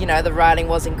like, you know, the writing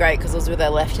wasn't great because it was with her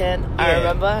left hand. I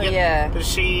remember. Yep. Yeah, But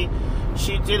she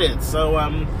did it. So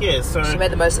so she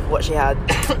made the most of what she had.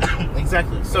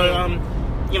 exactly. So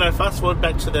fast forward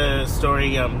back to the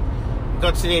story.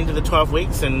 Got to the end of the 12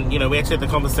 weeks, and we had to have the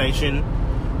conversation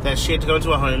that she had to go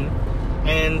into a home,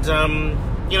 and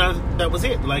that was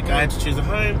it. Like, I had to choose a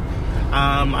home.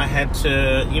 I had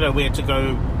to, we had to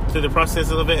go through the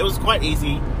process of it. It was quite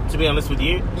easy, to be honest with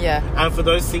you. Yeah. For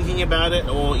those thinking about it,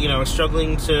 or are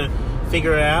struggling to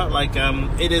figure it out, like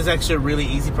it is actually a really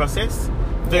easy process.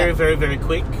 Very, very, very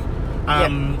quick.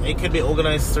 It can be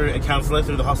organised through a counsellor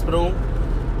through the hospital.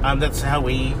 That's how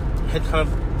we had kind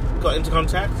of got into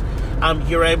contact.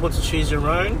 You're able to choose your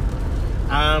own.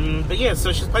 But yeah,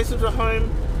 so she's placed into a home.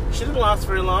 She didn't last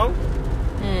very long.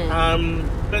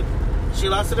 But she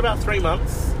lasted about 3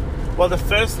 months. While the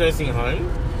first nursing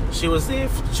home, she was there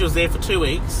for 2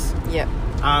 weeks. Yep.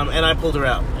 And I pulled her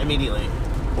out immediately.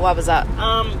 What was that?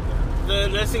 The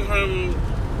nursing home,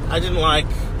 I didn't like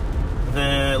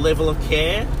the level of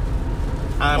care.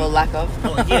 Or lack of.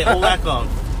 or lack of.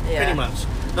 Yeah. Pretty much.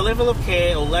 The level of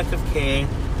care or lack of care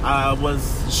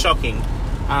was shocking.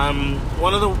 Not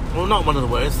one of the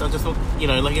worst. I just thought,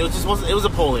 it was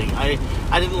appalling. I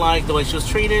didn't like the way she was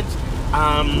treated.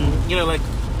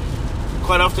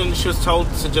 Quite often she was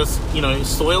told to just,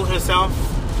 soil herself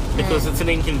because it's an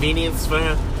inconvenience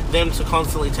for them to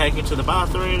constantly take her to the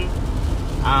bathroom.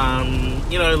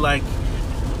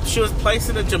 She was placed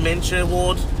in a dementia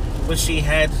ward where she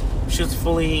was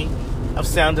fully of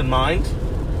sound and mind.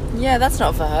 Yeah, that's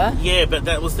not for her. Yeah, but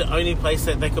that was the only place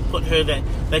that they could put her, that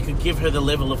they could give her the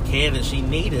level of care that she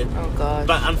needed. Oh, God.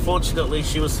 But unfortunately,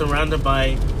 she was surrounded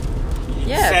by,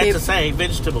 to say,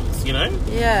 vegetables,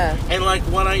 Yeah. And,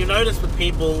 what I noticed with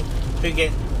people who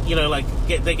get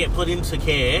put into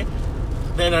care,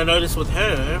 then I noticed with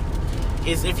her,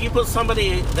 is if you put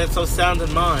somebody that's of sound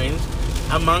in mind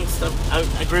amongst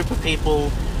a group of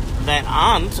people that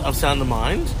aren't of sound in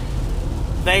mind,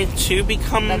 they too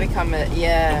become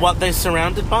what they're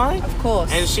surrounded by. Of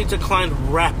course. And she declined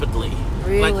rapidly.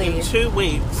 Really? In 2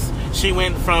 weeks, she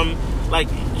went from,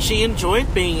 she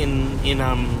enjoyed being in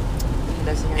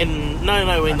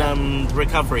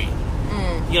recovery.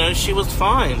 She was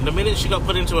fine. The minute she got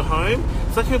put into a home,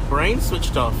 it's like her brain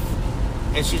switched off.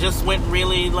 And she just went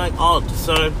really, odd.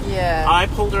 So I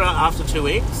pulled her out after 2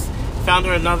 weeks, found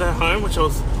her another home, which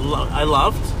I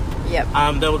loved. Yep.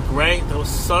 They were great. They were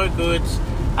so good.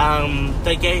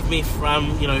 They gave me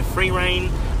free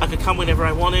reign. I could come whenever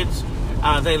I wanted.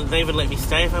 They even let me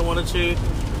stay if I wanted to.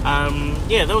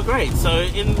 They were great. So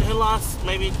in her last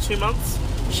maybe 2 months,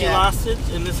 she lasted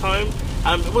in this home.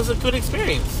 It was a good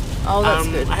experience. Oh, that's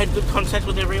good. I had good contact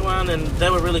with everyone, and they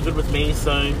were really good with me.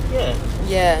 So yeah.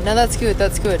 Yeah. No, that's good.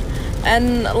 That's good.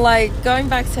 And going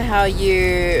back to how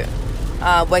you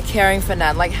were caring for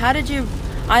Nan, how did you?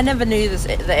 I never knew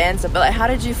the answer, but how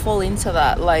did you fall into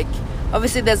that?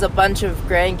 Obviously there's a bunch of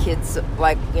grandkids,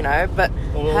 but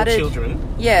All how did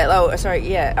children. Yeah. Oh,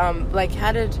 sorry. Yeah.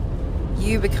 How did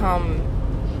you become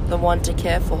the one to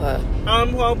care for her?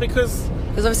 Well, because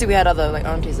obviously we had other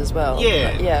aunties as well.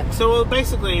 Yeah. But, yeah. So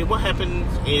basically, what happened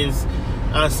is,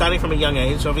 starting from a young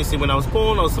age. Obviously, when I was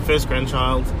born, I was the first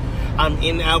grandchild.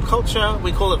 In our culture,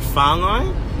 we call it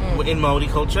whāngai in Māori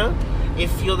culture.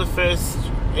 If you're the first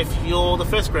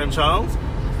grandchild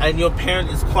and your parent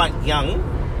is quite young,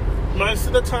 most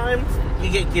of the time you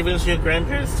get given to your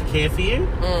grandparents to care for you,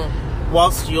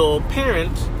 whilst your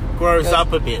parent grows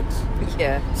up a bit.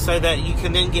 Yeah. So that you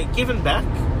can then get given back,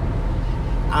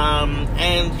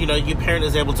 and your parent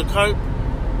is able to cope.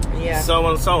 Yeah. So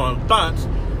on and so on. But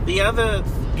the other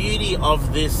beauty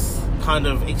of this kind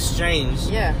of exchange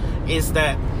is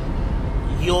that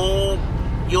you're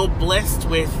blessed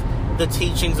with the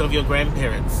teachings of your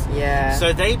grandparents. Yeah.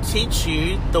 So they teach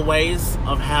you the ways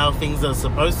of how things are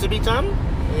supposed to be done.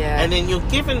 Yeah. And then you're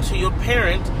given to your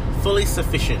parent fully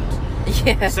sufficient.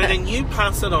 Yeah. So then you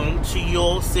pass it on to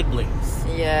your siblings.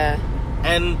 Yeah.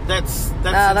 And that's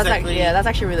exactly... that's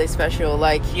actually really special.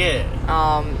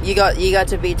 You got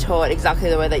to be taught exactly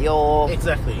the way that your...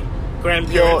 Exactly.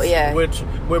 Grandparents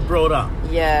were brought up.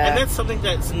 Yeah. And that's something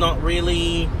that's not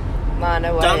really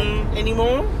no way. done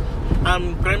anymore.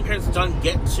 Grandparents don't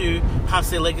get to pass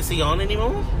their legacy on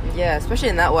anymore. Yeah, especially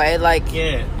in that way. Like,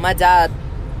 Yeah. my dad,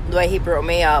 the way he brought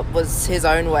me up was his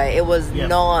own way. It was Yeah.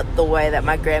 not the way that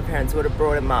my grandparents would have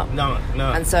brought him up. No.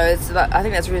 And so I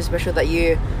think that's really special that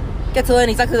you get to learn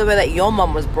exactly the way that your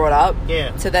mum was brought up. Yeah.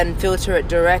 To then filter it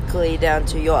directly down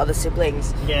to your other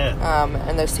siblings. Yeah.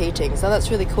 And those teachings. So that's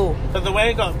really cool. But the way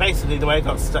I got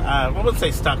stuck, I wouldn't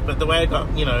say stuck, but the way I got,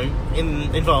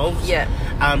 involved. Yeah.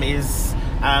 Is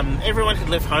everyone had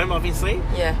left home, obviously.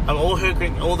 Yeah. All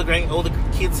the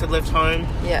kids had left home.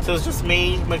 Yeah. So it was just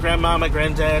me, my grandma, my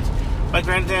granddad. My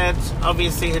granddad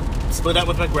obviously had split up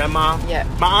with my grandma. Yeah.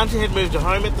 My auntie had moved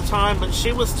home at the time, but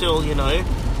she was still,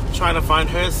 trying to find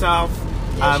herself.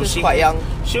 Yeah, she was quite young.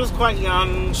 She was quite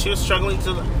young. She was struggling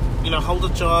to, hold a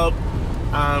job.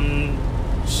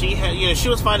 She had, she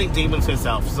was fighting demons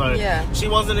herself, so Yeah. she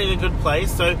wasn't in a good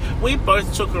place. So we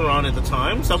both took her on at the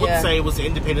time. So I wouldn't Yeah. say it was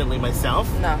independently myself.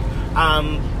 No.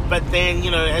 But then,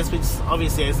 as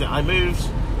I moved,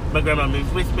 my grandma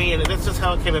moved with me, and that's just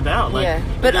how it came about. Like, Yeah.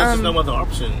 But, there's just no other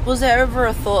option. Was there ever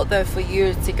a thought, though, for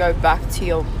you to go back to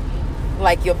your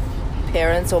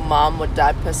parents or mom or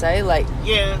dad, per se? Like,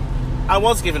 Yeah, I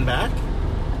was given back.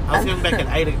 I was given back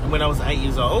when I was 8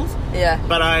 years old, yeah.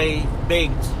 but I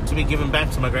begged to be given back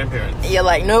to my grandparents. You're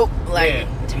like, nope. Like,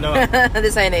 Yeah, no.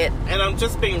 this ain't it. And I'm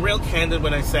just being real candid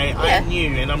when I say Yeah. I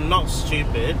knew, and I'm not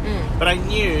stupid, but I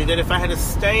knew that if I had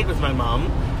stayed with my mum,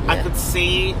 I Yeah. could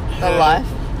see The her, life?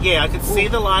 Yeah, I could see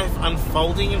the life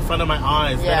unfolding in front of my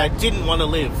eyes that Yeah. I didn't want to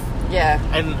live. Yeah.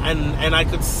 And I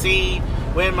could see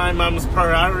where my mum's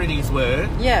priorities were,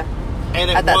 Yeah. and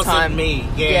it At that wasn't time. me.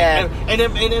 Yeah, Yeah. And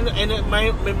it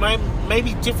may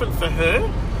be different for her,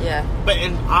 Yeah. but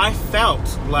I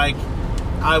felt like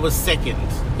I was second.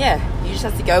 Yeah. You just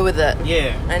have to go with it.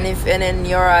 Yeah, And in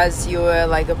your eyes, you were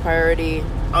like a priority.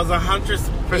 I was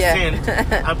 100%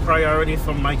 Yeah. a priority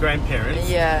for my grandparents.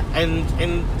 Yeah. And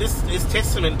this is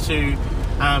testament to,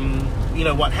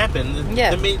 what happened.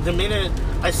 Yeah. The minute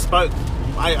I spoke,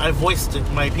 I voiced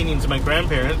my opinion to my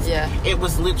grandparents. Yeah. It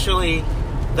was literally,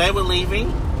 they were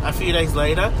leaving. A few days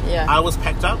later, Yeah. I was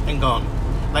packed up and gone.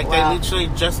 Like, Wow. they literally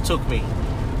just took me.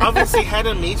 Obviously had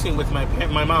a meeting with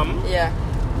my mum, Yeah.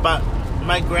 but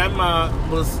my grandma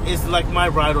is like my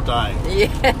ride or die. Yeah.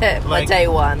 My Like, day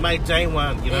one. My day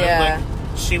one, Yeah.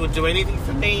 Like, she would do anything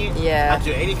for me. Yeah. I'd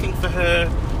do anything for her.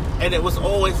 And it was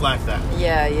always like that.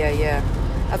 Yeah.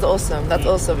 That's awesome. That's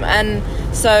awesome. And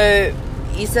so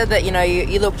you said that,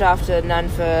 you looked after Nan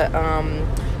for,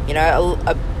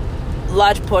 a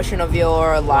large portion of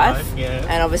your life. Yeah.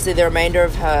 And obviously the remainder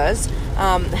of hers.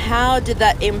 How did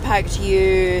that impact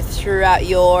you throughout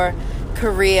your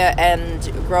career and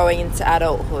growing into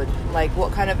adulthood? Like,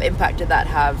 what kind of impact did that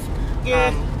have,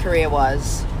 Yeah.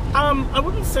 career-wise? I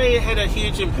wouldn't say it had a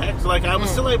huge impact. Like, I was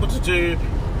still able to do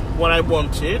what I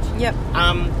wanted. Yep.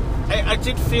 I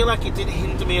did feel like it did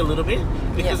hinder me a little bit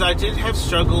because Yeah. I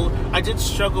did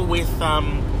struggle with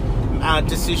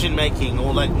decision making,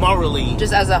 or like morally.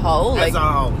 Just as a whole? As a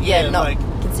whole, Yeah, yeah, not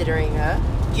like- considering her?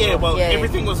 Yeah, well, Yeah.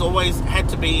 everything was always had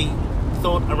to be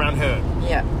thought around her.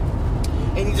 Yeah.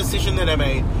 Any decision that I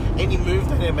made, any move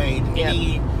that I made, Yeah.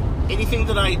 anything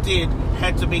that I did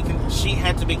had to be she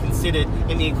had to be considered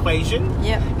in the equation.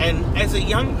 Yeah. And as a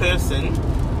young person,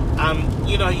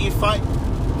 you fight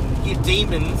your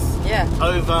demons Yeah.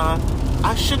 over,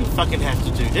 I shouldn't fucking have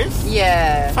to do this.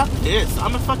 Yeah. Fuck this.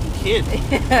 I'm a fucking kid.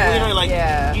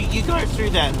 Yeah. you go through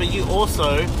that, but you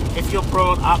also, if you're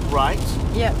brought up right,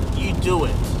 Yep. you do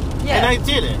it. Yeah. And I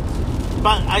did it.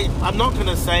 But I'm not going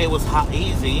to say it was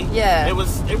easy. Yeah. It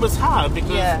was hard because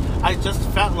Yeah. I just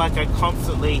felt like I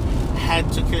constantly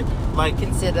had to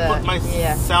Consider, put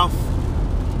myself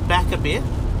back a bit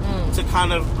to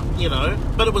kind of,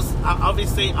 but it was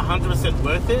obviously 100%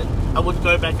 worth it. I would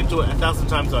go back and do it 1,000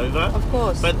 times over. Of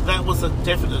course. But that was a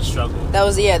definite struggle. That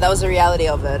was the reality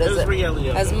of it. It was the reality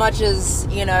of as it. much as,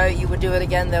 you would do it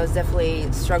again, there was definitely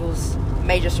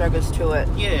major struggles to it.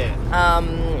 Yeah.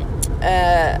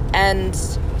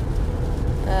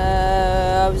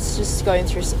 I was just going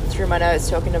through my notes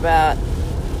talking about.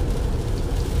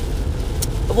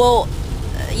 Well,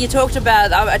 you talked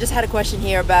about. I just had a question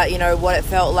here about what it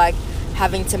felt like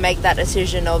having to make that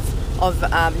decision of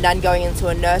Nan going into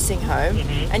a nursing home,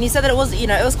 and you said that it was it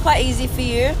was quite easy for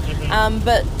you,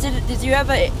 but did you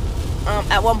ever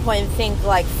at one point think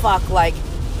like, fuck, like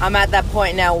I'm at that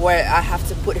point now where I have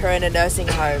to put her in a nursing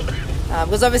home?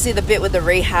 Because obviously the bit with the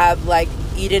rehab, like,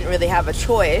 you didn't really have a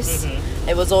choice.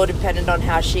 It was all dependent on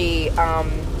how she,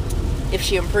 if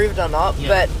she improved or not. Yeah.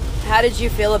 But how did you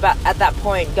feel about at that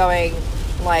point going,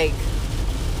 like,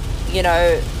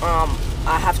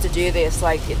 I have to do this,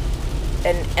 like,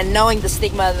 and knowing the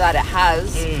stigma that it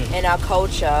has in our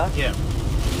culture.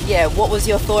 Yeah. What was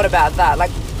your thought about that?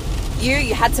 Like,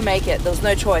 you had to make it. There was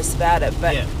no choice about it.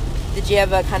 But did you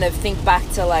ever kind of think back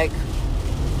to, like,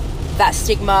 that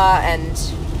stigma and,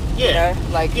 you know,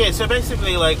 like... Yeah, so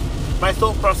basically, like, my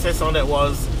thought process on it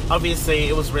was, obviously,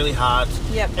 it was really hard.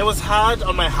 Yep. It was hard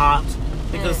on my heart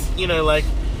because, you know, like,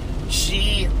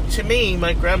 to me,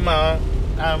 my grandma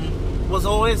was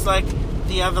always, like,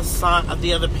 the other side,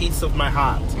 the other piece of my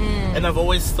heart. And I've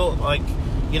always thought, like,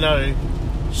 you know,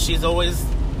 she's always...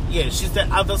 Yeah, she's the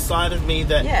other side of me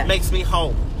that makes me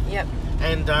whole. Yep.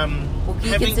 And well,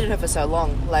 you considered her for so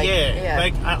long, like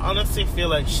like I honestly feel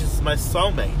like she's my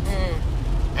soulmate.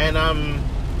 And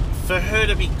for her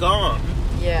to be gone,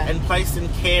 and placed in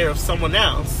care of someone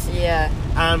else,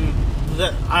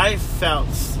 that I felt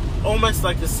almost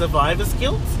like a survivor's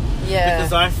guilt.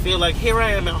 Because I feel like here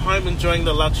I am at home enjoying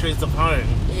the luxuries of home.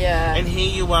 And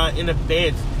here you are in a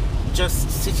bed, just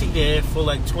sitting there for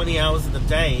like 20 hours of the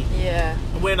day.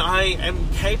 When I am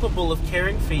capable of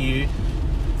caring for you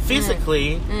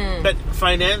physically, but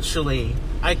financially,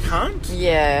 I can't.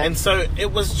 And so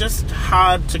it was just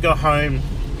hard to go home.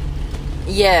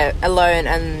 Alone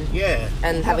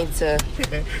and having to.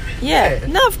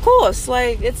 No, of course.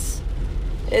 Like it's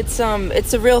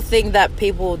a real thing that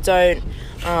people don't.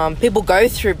 People go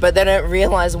through, but they don't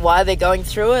realize why they're going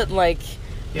through it. Like,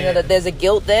 you know, that there's a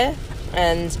guilt there,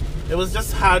 and it was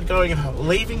just hard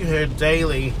leaving her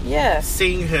daily,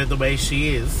 seeing her the way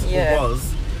she is, or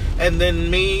was, and then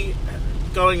me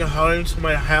going home to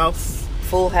my house,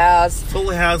 full house,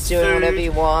 doing food, whatever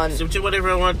you want, do whatever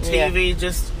I want, TV.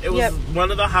 Just it was one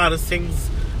of the hardest things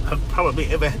I've probably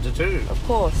ever had to do. Of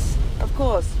course.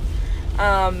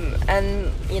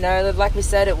 And you know, like we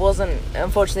said,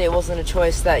 unfortunately it wasn't a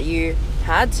choice that you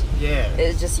had.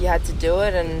 It's just you had to do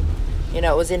it, and you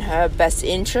know, it was in her best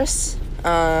interests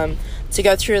to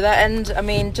go through that. And I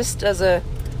mean, just as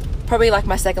probably like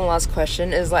my second last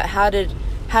question is like, how did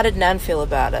Nan feel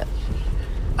about it?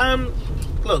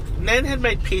 Look, Nan had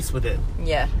made peace with it.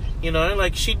 You know,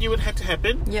 like, she knew it had to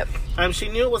happen. She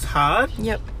knew it was hard.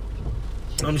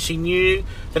 She knew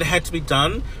that it had to be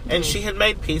done, and she had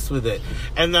made peace with it.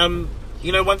 And,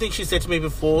 you know, one thing she said to me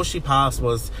before she passed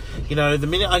was, you know, the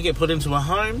minute I get put into a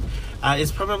home,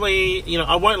 it's probably, you know,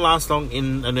 I won't last long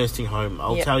in a nursing home,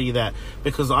 I'll tell you that,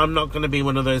 because I'm not going to be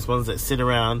one of those ones that sit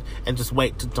around and just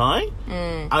wait to die.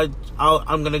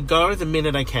 I'm going to go the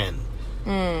minute I can.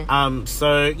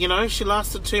 So, you know, she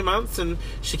lasted 2 months, and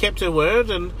she kept her word,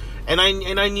 and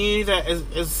I knew that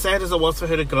as sad as it was for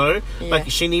her to go, like,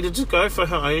 she needed to go for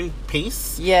her own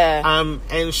peace.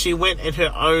 And she went on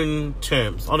her own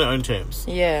terms.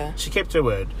 She kept her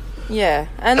word.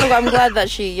 And look, I'm glad that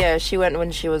she went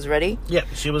when she was ready.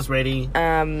 She was ready.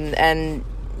 And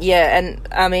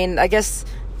I mean, I guess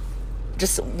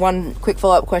just one quick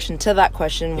follow-up question to that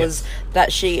question was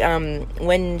that she,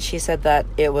 when she said that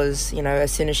it was, you know,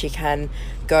 as soon as she can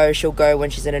go, she'll go when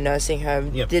she's in a nursing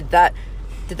home. Did that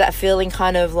feeling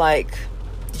kind of like,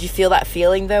 did you feel that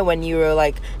feeling though when you were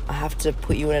like, I have to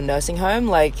put you in a nursing home,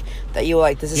 like that you were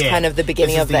like, this is kind of the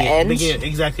beginning of the end?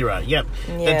 Exactly right. That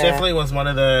definitely was one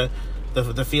of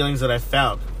the feelings that I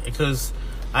felt, because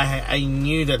I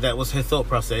knew that was her thought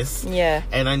process.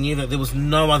 And I knew that there was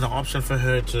no other option for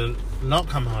her to not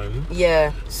come home.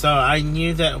 So I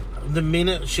knew that the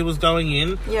minute she was going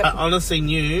in, I honestly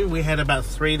knew we had about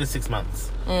 3 to 6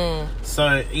 months.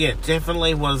 So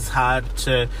definitely was hard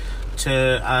to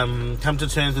come to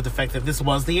terms with the fact that this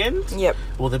was the end.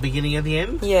 Or the beginning of the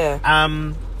end.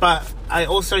 But I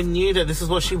also knew that this is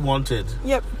what she wanted.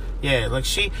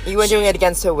 Like you weren't doing it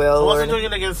against her will. I wasn't doing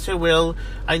it against her will.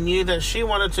 I knew that she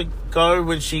wanted to go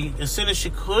as soon as she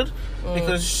could,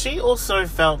 because she also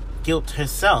felt guilt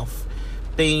herself,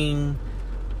 being,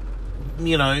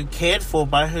 you know, cared for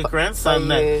by her grandson.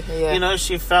 You know,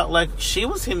 she felt like she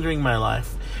was hindering my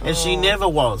life, and she never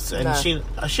was, and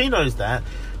she knows that,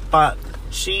 but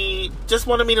she just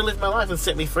wanted me to live my life and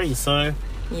set me free. So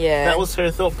that was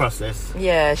her thought process.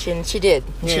 She did.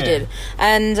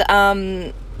 And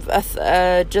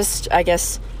just I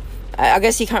guess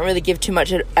you can't really give too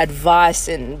much advice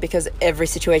because every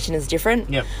situation is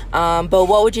different. But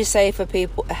what would you say for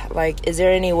people, like, is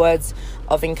there any words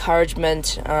of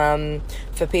encouragement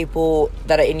for people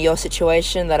that are in your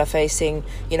situation, that are facing,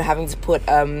 you know, having to put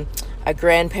a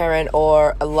grandparent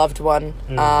or a loved one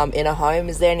in a home?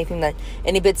 Is there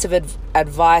any bits of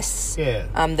advice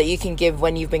that you can give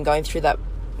when you were going through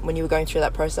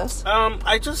that process?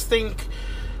 I just think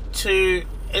to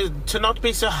not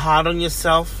be so hard on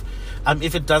yourself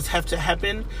if it does have to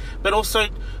happen, but also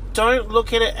don't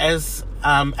look at it as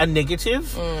a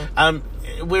negative.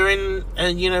 We're in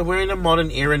a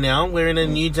modern era now. We're in a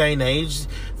new day and age.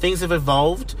 Things have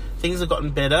evolved. Things have gotten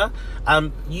better.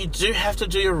 You do have to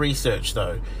do your research,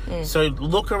 though. So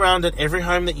look around at every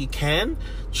home that you can.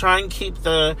 Try and keep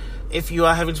if you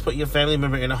are having to put your family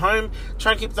member in a home,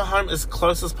 try and keep the home as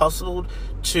close as possible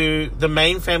to the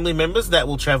main family members that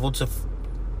will travel to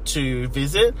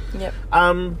visit. Yep.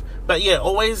 But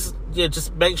always,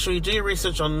 just make sure you do your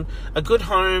research on a good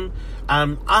home.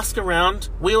 Ask around.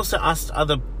 We also asked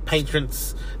other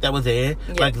patrons that were there,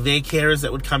 like their carers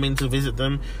that would come in to visit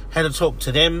them, how to talk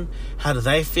to them, how do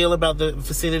they feel about the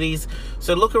facilities.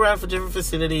 So look around for different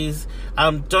facilities.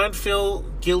 Don't feel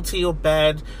guilty or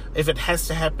bad if it has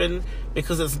to happen,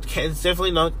 because it's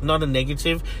definitely not a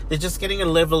negative. They're just getting a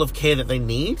level of care that they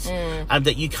need,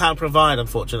 that you can't provide,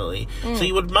 unfortunately. So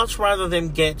you would much rather them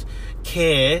get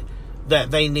care that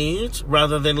they need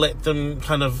rather than let them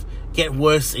kind of get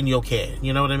worse in your care.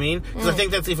 You know what I mean? Because I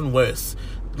think that's even worse.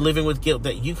 Living with guilt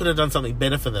that you could have done something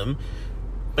better for them,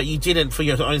 but you didn't for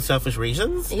your own selfish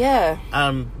reasons. Yeah.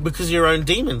 Because of your own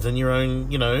demons and your own,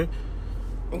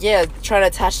 Yeah, trying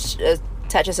to attach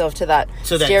yourself to that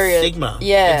stigma.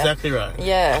 Yeah. Exactly right.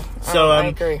 Yeah. So I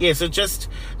agree. Yeah, so just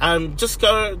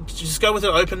go with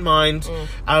an open mind,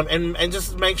 and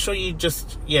just make sure you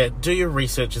do your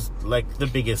research is like the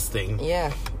biggest thing.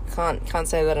 Yeah. Can't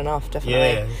say that enough, definitely.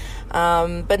 Yeah.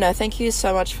 But no, thank you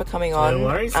so much for coming on. No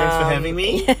worries. Thanks for having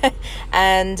me. Yeah.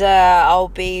 And I'll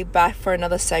be back for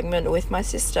another segment with my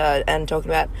sister and talking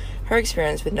about her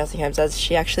experience with nursing homes, as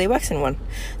she actually works in one.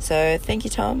 So thank you,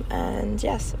 Tom, and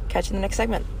yes, catch you in the next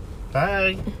segment.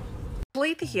 Bye.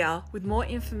 Letha here with more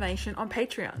information on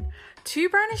Patreon. Two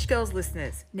Brownish Girls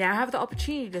listeners now have the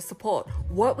opportunity to support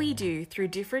what we do through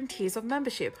different tiers of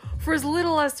membership for as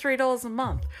little as $3 a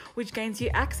month, which gains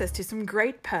you access to some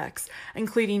great perks,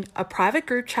 including a private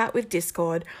group chat with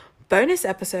Discord, bonus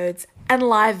episodes, and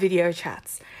live video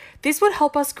chats. This would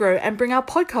help us grow and bring our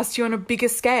podcast to you on a bigger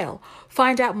scale.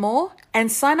 Find out more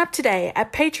and sign up today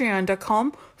at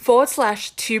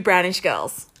patreon.com/Two Brownish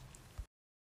Girls.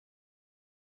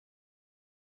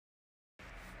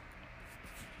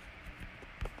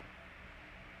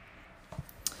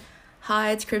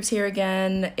 Hi, it's Cribs here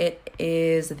again. It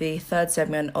is the third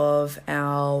segment of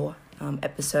our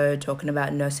episode talking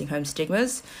about nursing home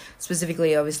stigmas,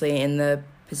 specifically, obviously, in the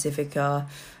Pacifica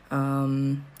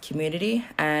community.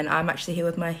 And I'm actually here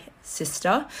with my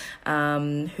sister,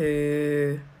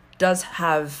 who does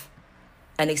have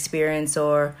an experience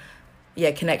or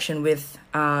connection with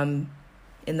in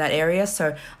that area.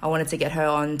 So I wanted to get her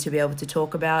on to be able to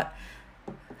talk about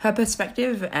her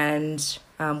perspective and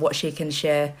what she can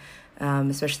share,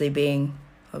 especially being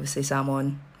obviously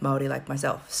Samoan Māori like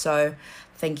myself. So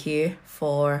thank you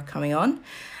for coming on.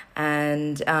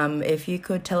 And if you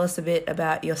could tell us a bit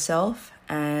about yourself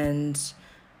and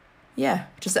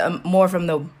just more from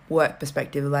the work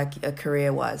perspective, like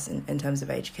career-wise in terms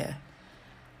of aged care.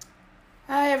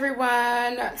 Hi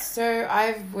everyone. So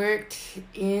I've worked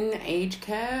in aged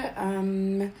care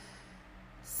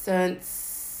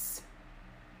since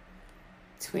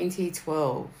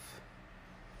 2012.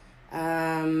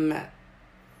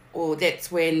 Well, that's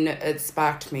when it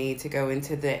sparked me to go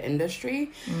into the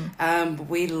industry.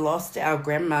 We lost our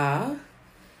grandma,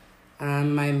 our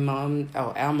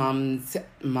mum's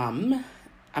mum.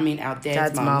 I mean, our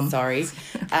dad's mum, sorry.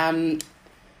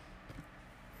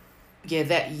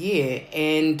 That year.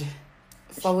 And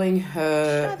following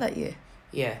her... that year?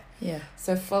 Yeah. Yeah.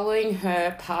 So following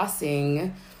her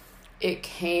passing, it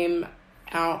came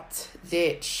out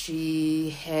that she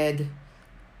had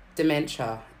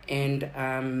dementia. And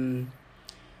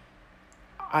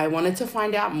I wanted to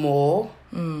find out more.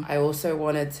 I also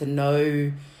wanted to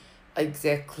know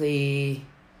exactly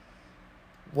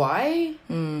why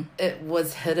it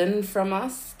was hidden from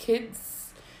us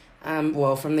kids,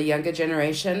 from the younger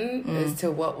generation, as to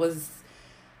what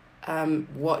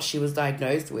she was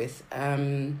diagnosed with.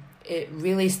 It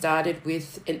really started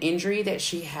with an injury that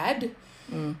she had.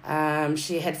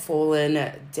 She had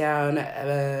fallen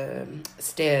down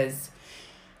stairs,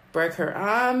 broke her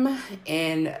arm,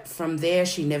 and from there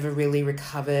she never really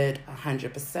recovered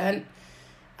 100%.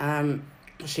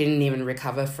 She didn't even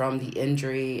recover from the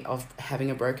injury of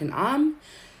having a broken arm.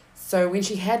 So when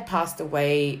she had passed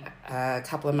away a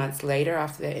couple of months later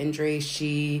after that injury,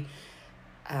 she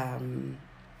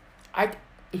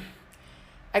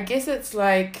I guess it's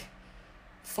like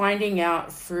finding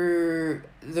out through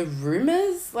the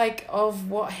rumors of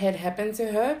what had happened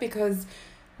to her, because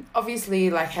obviously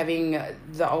having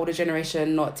the older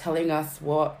generation not telling us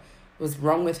what was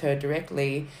wrong with her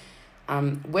directly,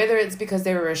 whether it's because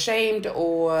they were ashamed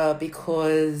or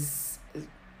because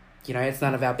it's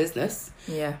none of our business.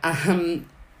 Yeah.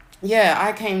 Yeah,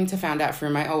 I came to find out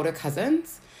through my older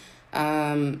cousins.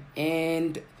 And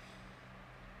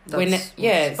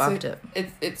Sparked it.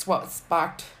 It's what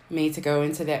sparked me to go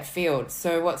into that field.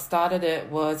 So what started it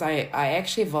was I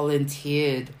actually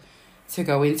volunteered to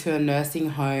go into a nursing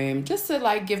home just to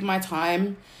like give my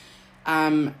time,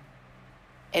 and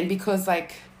because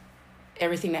like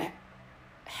everything that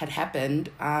had happened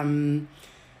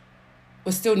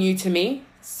was still new to me,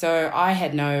 so I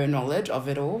had no knowledge of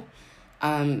it all,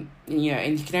 and you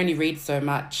can only read so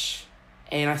much,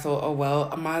 and I thought, oh well,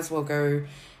 I might as well go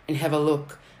and have a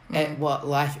look at what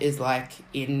life is like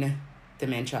in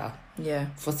dementia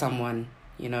for someone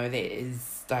that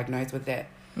is diagnosed with that.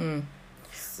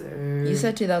 So You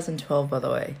said 2012, by the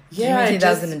way. Yeah, Did you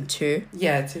mean 2002?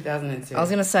 Yeah, 2002. I was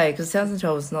gonna say, because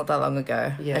 2012 was not that long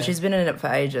ago, Yeah. and she's been in it for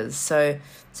ages. So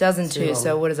 2002. Too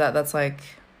So long. what is that? That's like,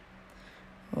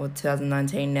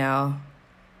 2019 now.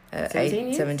 17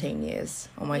 years? 17 years.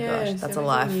 Oh my Yeah, gosh, that's a 17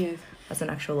 life. years. That's an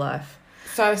actual life.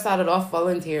 So I started off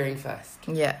volunteering first.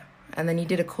 Yeah, and then you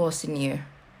did a course, didn't you?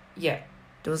 Yeah.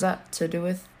 Was that to do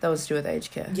with? That was to do with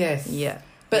aged care. Yes. Yeah.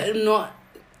 But not.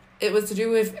 It was to do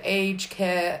with aged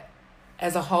care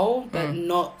as a whole, but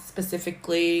not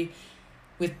specifically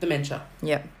with dementia.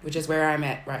 Yeah. Which is where I'm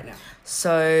at right now.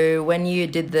 So when you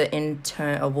did the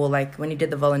when you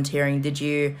did the volunteering, did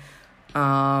you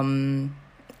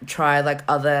try like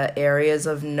other areas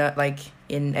of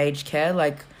in aged care?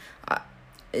 Like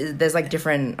there's like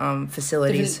different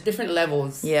facilities. Different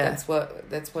levels. Yeah. That's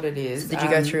what it is. So did you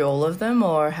go through all of them,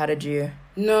 or how did you?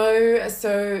 No,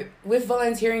 so with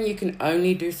volunteering you can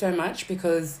only do so much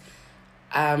because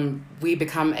we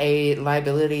become a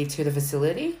liability to the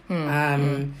facility.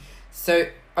 So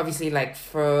obviously like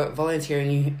for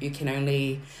volunteering you can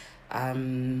only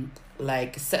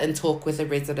like sit and talk with a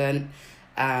resident,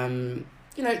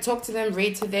 talk to them,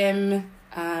 read to them,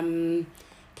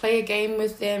 play a game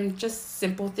with them, just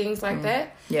simple things like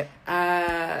that. Yeah.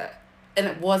 And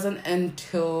it wasn't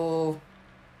until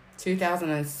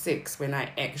 2006 when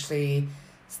I actually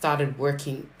started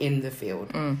working in the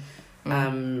field.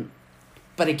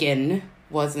 But again,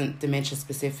 wasn't dementia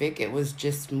specific. It was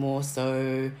just more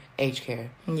so aged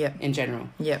care in general.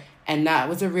 Yeah. And that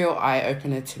was a real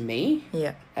eye-opener to me.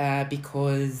 Yeah.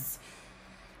 Because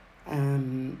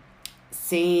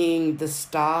seeing the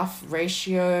staff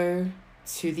ratio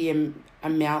to the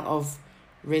amount of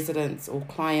residents or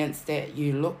clients that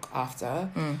you look after,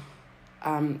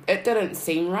 it didn't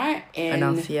seem right. And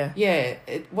Enough, yeah. Yeah,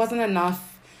 it wasn't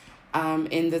enough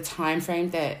in the time frame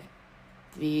that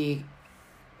the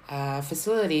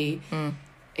facility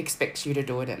expects you to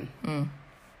do it in.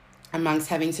 Amongst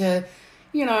having to,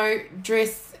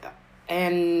 dress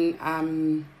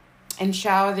and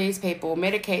shower these people,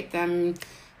 medicate them,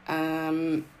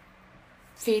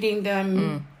 feeding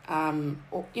them,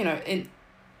 or, in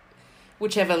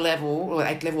whichever level or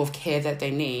level of care that they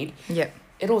need. Yeah.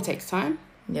 It all takes time.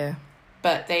 Yeah.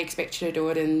 But they expect you to do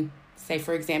it in, say,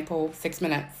 for example, 6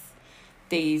 minutes.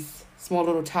 These small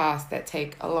little tasks that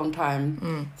take a long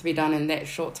time to be done in that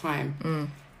short time.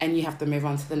 And you have to move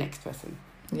on to the next person.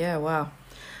 Yeah, wow.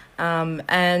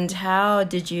 And how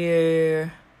did you...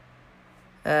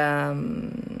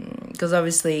 because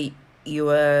obviously you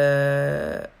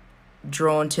were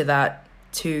drawn to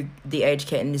the aged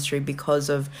care industry because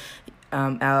of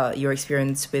your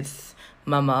experience with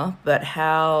Mama, but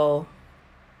how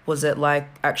was it like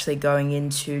actually going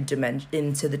into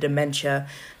the dementia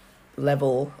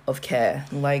level of care?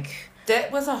 Like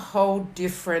that was a whole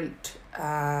different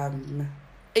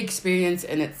experience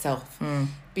in itself,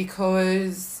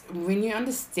 because when you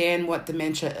understand what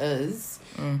dementia is,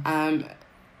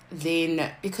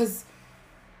 then because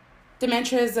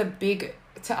dementia is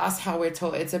to us how we're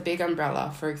taught, it's a big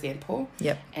umbrella, for example.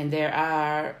 Yep. And there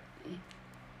are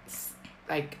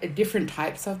like different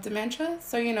types of dementia.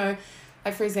 So,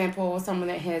 like for example, someone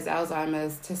that has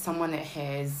Alzheimer's to someone that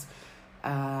has,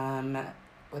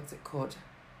 what's it called?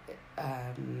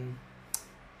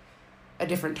 A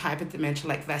different type of dementia,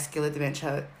 like vascular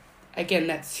dementia. Again,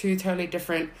 that's two totally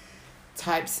different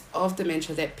types of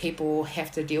dementia that people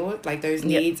have to deal with. Like those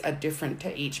needs are different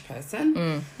to each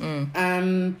person.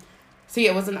 So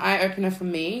yeah, it was an eye-opener for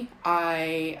me.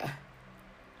 I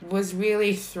was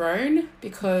really thrown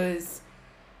because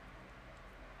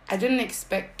I didn't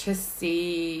expect to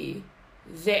see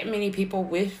that many people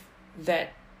with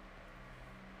that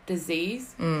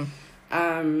disease.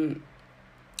 And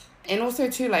also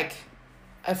too, like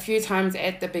a few times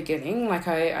at the beginning, like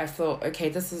I thought, okay,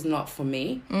 this is not for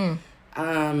me.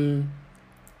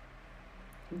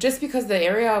 Just because the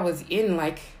area I was in,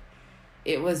 like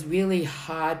it was really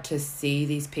hard to see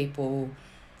these people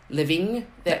living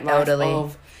that life elderly.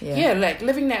 of like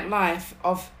living that life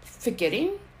of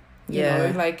forgetting, you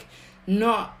know, like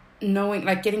not knowing,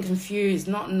 like getting confused,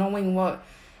 not knowing what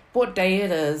day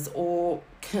it is, or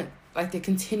like the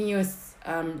continuous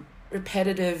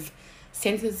repetitive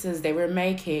sentences they were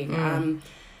making.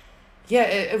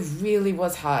 It really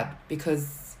was hard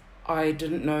because I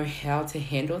didn't know how to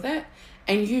handle that,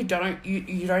 and you don't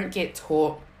get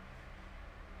taught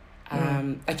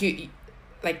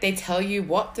like they tell you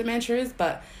what dementia is,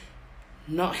 but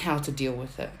not how to deal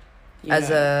with it. As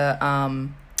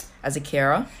a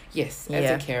carer? Yes,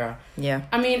 as a carer. Yeah.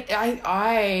 I mean,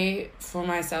 I for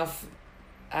myself,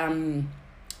 don't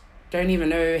even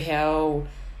know how,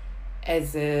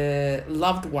 as a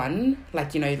loved one,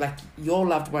 like, you know, like your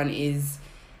loved one is,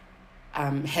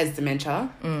 has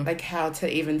dementia, like how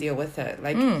to even deal with it.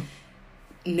 Like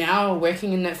now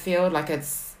working in that field, like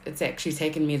it's actually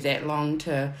taken me that long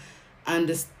to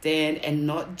understand and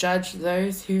not judge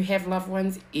those who have loved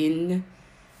ones in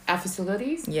our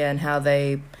facilities. Yeah, and how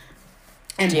they...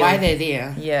 And why they're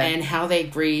there. Yeah. And how they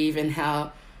grieve, and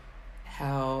how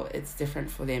it's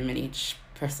different for them, and each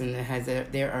person that has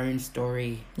their own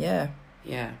story. Yeah.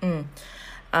 Yeah.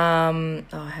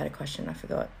 I had a question, I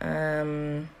forgot.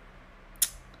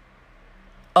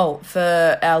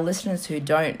 For our listeners who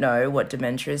don't know what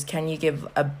dementia is, can you give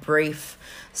a brief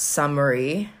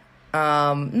summary?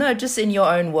 No, just in your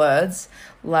own words,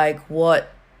 like what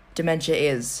dementia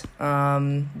is.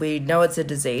 We know it's a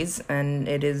disease, and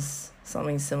it is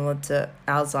something similar to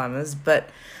Alzheimer's, but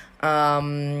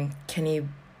can you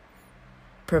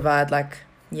provide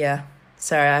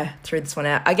sorry, I threw this one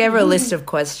out. I gave her a list of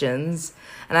questions,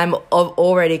 and I'm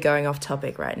already going off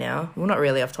topic right now. Well, not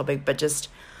really off topic, but just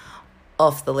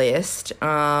off the list.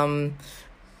 But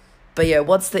yeah,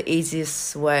 what's the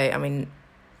easiest way? I mean,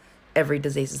 every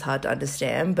disease is hard to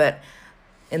understand, but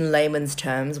in layman's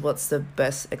terms, what's the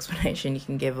best explanation you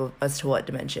can give as to what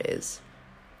dementia is?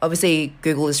 Obviously,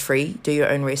 Google is free. Do your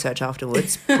own research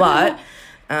afterwards. But,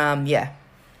 yeah.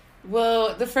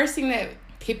 Well, the first thing that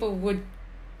people would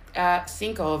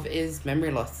think of is memory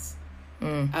loss.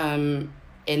 And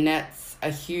that's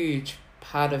a huge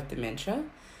part of dementia.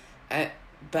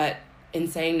 But in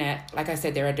saying that, like I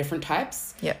said, there are different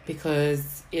types. Yep.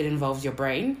 Because it involves your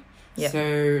brain. Yep.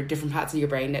 So different parts of your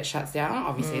brain that shuts down.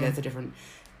 Obviously, that's a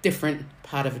different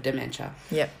part of a dementia.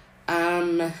 Yep.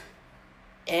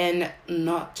 And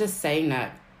not just saying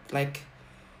that, like,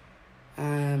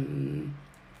 you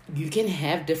can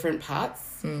have different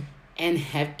parts and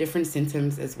have different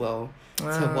symptoms as well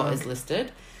to what is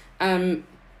listed. And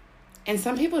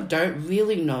some people don't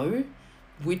really know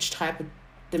which type of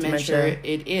dementia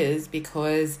it is,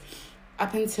 because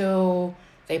up until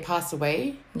they pass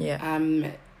away,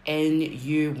 and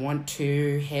you want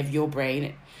to have your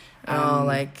brain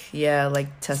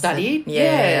tested. Studied.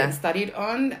 Studied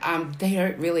on. They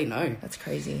don't really know. That's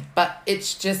crazy. But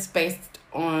it's just based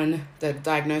on the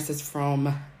diagnosis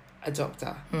from a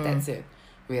doctor. That's it,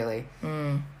 really.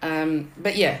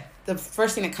 But yeah, the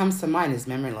first thing that comes to mind is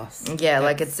memory loss. Yeah,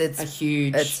 That's it's a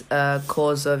huge... It's a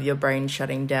cause of your brain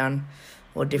shutting down,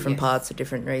 or different parts for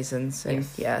different reasons. And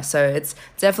so it's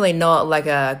definitely not like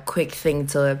a quick thing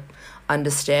to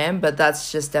understand, but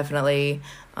that's just definitely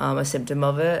a symptom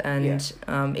of it.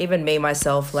 And even me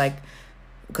myself, like,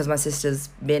 because my sister's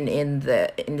been in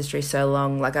the industry so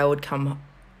long, like I would come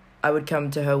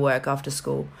to her work after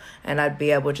school, and I'd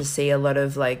be able to see a lot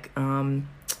of like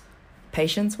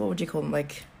patients. What would you call them?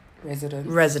 Like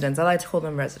residents. I like to call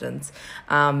them residents.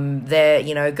 They're,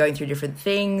 you know, going through different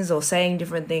things or saying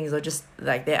different things, or just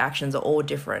like their actions are all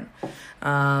different.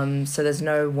 So there's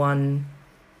no one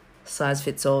size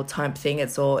fits all type thing.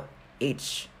 It's all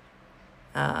each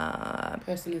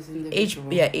person is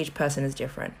individual. Each person is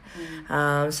different.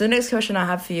 So the next question I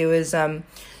have for you is,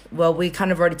 well, we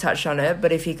kind of already touched on it,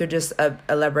 but if you could just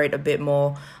elaborate a bit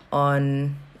more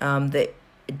on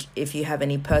if you have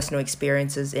any personal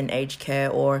experiences in aged care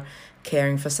or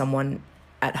caring for someone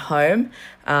at home.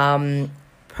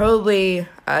 Probably,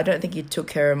 I don't think you took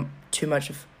care of too much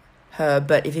of her,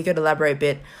 but if you could elaborate a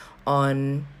bit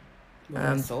on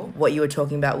what you were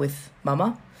talking about with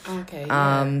Mama. Okay.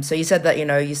 So you said that, you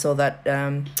know, you saw that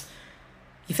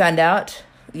you found out,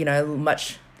 you know,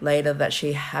 much later that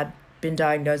she had been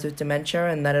diagnosed with dementia,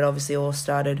 and that it obviously all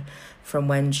started from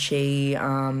when she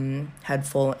had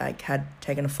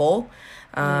taken a fall.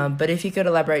 But if you could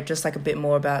elaborate just like a bit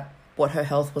more about what her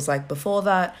health was like before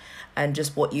that, and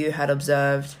just what you had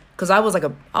observed, because I was like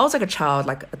a child,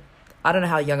 like I don't know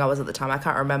how young I was at the time, I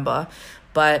can't remember,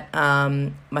 but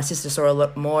my sister saw a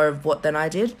lot more of what than I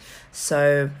did.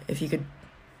 So if you could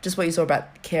just what you saw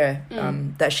about care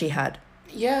that she had.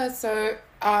 Yeah, so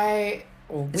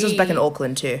This was back in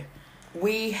Auckland too.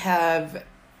 We have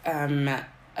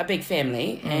a big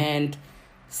family and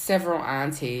several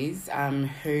aunties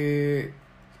who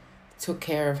took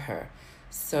care of her.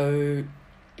 So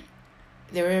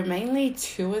there were mainly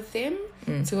two of them,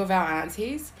 two of our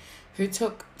aunties, who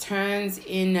took turns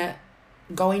in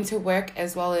going to work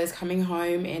as well as coming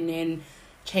home and then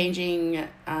changing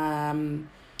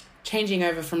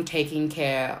over from taking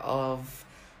care of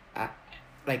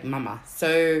like mama.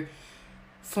 So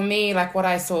for me, like what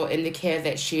I saw in the care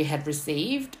that she had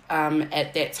received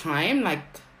at that time, like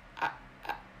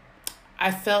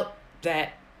I felt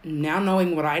that now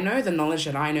knowing what I know, the knowledge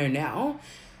that I know now,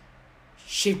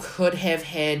 she could have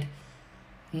had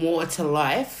more to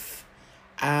life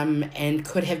and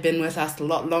could have been with us a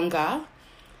lot longer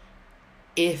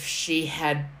if she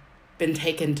had been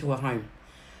taken to a home.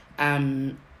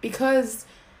 Because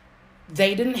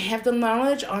they didn't have the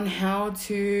knowledge on how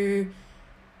to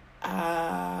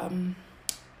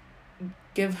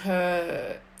give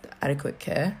her adequate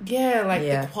care.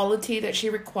 The quality that she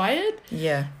required.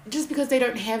 Yeah. Just because they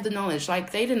don't have the knowledge.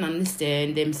 Like, they didn't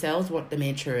understand themselves what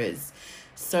dementia is.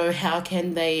 So how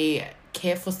can they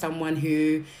care for someone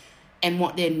who and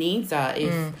what their needs are?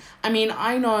 I mean,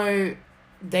 I know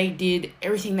they did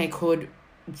everything they could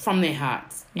from their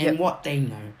hearts and what they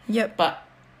know. Yep. But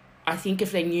I think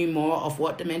if they knew more of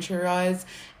what dementia is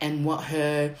and what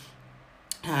her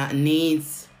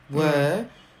needs were,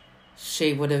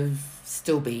 she would have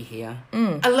still be here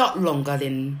a lot longer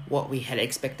than what we had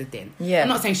expected then. Yeah. I'm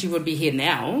not saying she would be here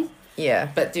now. Yeah.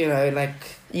 But, you know, like...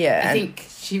 Yeah. I think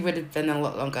she would have been a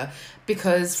lot longer.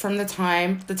 Because from the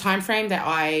time frame that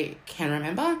I can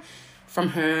remember, from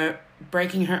her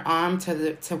breaking her arm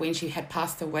to when she had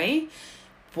passed away,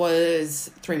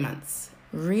 was 3 months.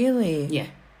 Really? Yeah.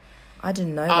 I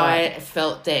didn't know that. I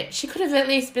felt that she could have at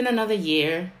least been another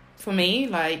year for me.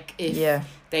 Like, if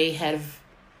they have...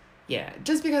 Yeah.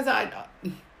 Just because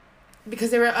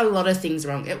because there were a lot of things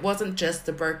wrong. It wasn't just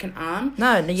the broken arm.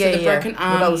 No, yeah, so the broken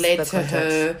arm led to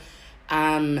context.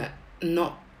 her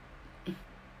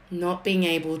not being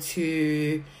able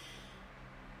to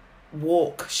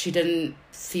walk. She didn't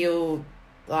feel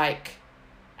like...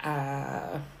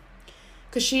 because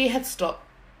she had stopped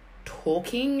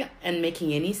talking and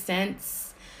making any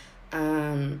sense.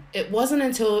 It wasn't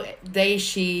until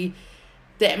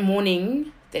that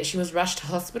morning that she was rushed to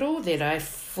hospital that I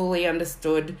fully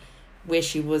understood where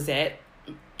she was at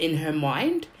in her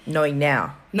mind. Knowing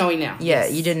now. Yeah,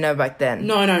 yes. You didn't know back then.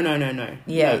 No.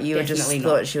 Yeah, no, you were just not.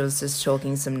 thought she was just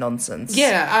talking some nonsense.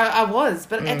 Yeah, I was,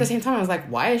 but at the same time I was like,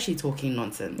 why is she talking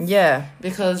nonsense? Yeah.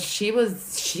 Because she was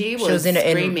screaming. She was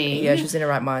in her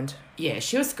right mind. Yeah,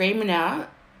 she was screaming out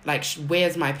like,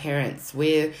 where's my parents?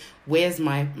 Where's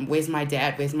my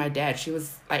dad? Where's my dad? She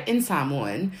was like in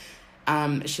Samoan.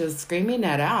 She was screaming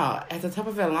that out at the top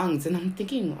of her lungs, and I'm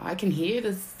thinking, I can hear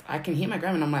my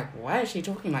grandma, and I'm like, why is she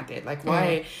talking like that? Like,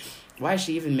 why is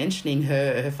she even mentioning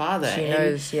her father? She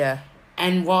knows, yeah.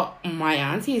 And what my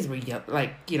aunties were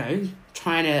like, you know,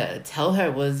 trying to tell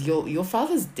her was, your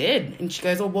father's dead. And she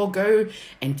goes, oh, well, go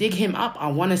and dig him up. I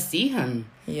want to see him.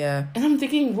 Yeah. And I'm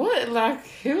thinking, what? Like,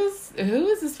 who is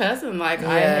this person? Like,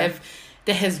 that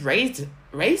has raised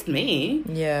me.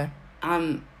 Yeah.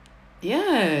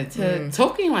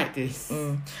 Talking like this.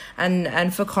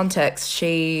 And for context,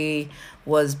 she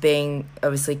was being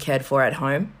obviously cared for at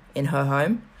home, in her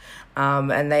home.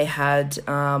 And they had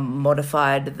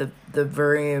modified the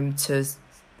room to,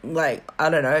 like, I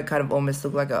don't know, it kind of almost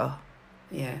looked like a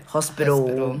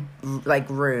hospital like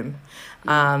room.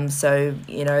 So,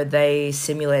 you know, they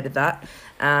simulated that.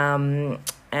 And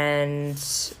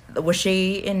was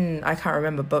she in, I can't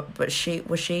remember, but was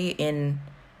she in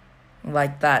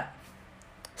like that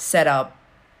setup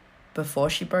before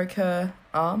she broke her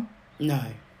arm? No.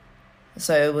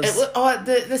 So it was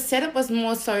the setup was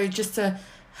more so just to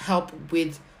help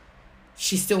with,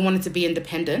 she still wanted to be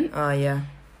independent. Oh, yeah.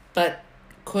 But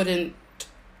couldn't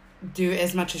do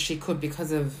as much as she could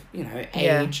because of, you know,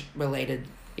 age-related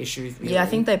issues. Really. Yeah, I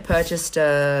think they purchased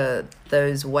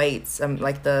those weights,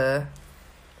 like the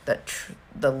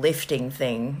lifting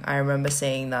thing. I remember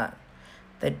seeing that.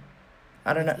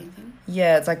 I don't know.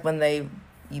 Yeah, it's like when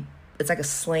it's like a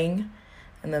sling,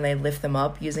 and then they lift them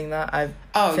up using that. I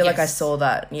feel like I saw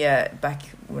that. Yeah, back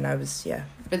when I was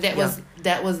But that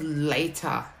was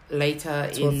later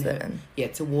towards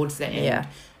the end. Yeah,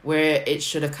 where it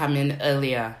should have come in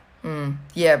earlier.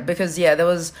 Yeah, because there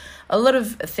was a lot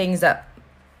of things that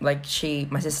like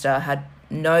my sister had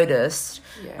noticed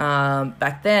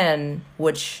back then,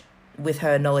 which with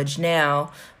her knowledge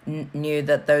now knew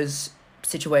that those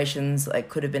situations like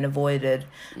could have been avoided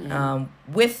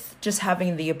with just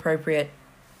having the appropriate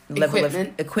level of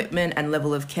equipment and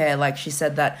level of care. Like she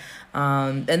said that,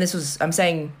 and this was, I'm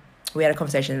saying, we had a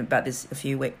conversation about this a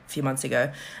few months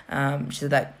ago. She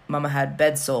said that Mama had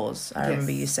bed sores. I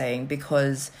remember you saying,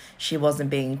 because she wasn't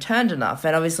being turned enough.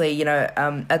 And obviously, you know,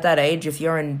 at that age, if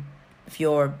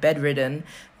you're bedridden,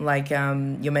 like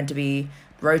you're meant to be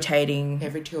rotating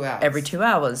every 2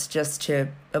 hours just to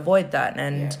avoid that.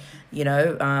 And you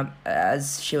know,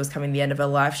 as she was coming to the end of her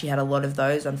life, she had a lot of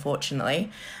those, unfortunately.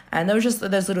 And there was just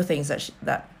those little things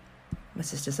that my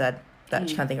sister said that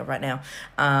she can't think of right now,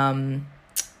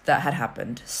 that had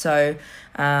happened. So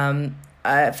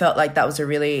I felt like that was a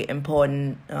really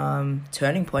important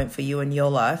turning point for you in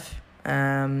your life,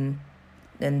 and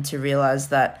to realize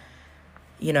that,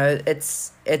 you know,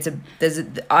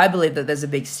 I believe that there's a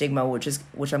big stigma,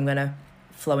 which I'm gonna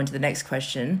flow into the next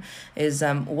question, is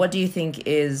what do you think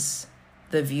is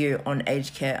the view on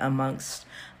aged care amongst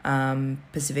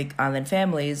Pacific Island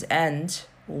families, and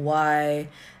why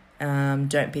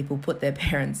don't people put their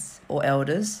parents or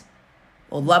elders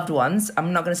or loved ones,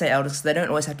 I'm not going to say elders because they don't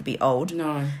always have to be old.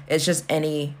 No. It's just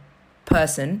any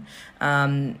person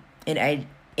in a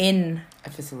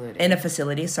facility. In a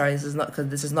facility. Sorry, this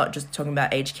is not just talking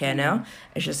about aged care now.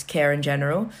 It's just care in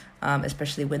general,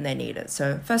 especially when they need it.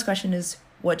 So first question is,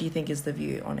 what do you think is the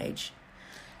view on age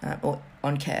or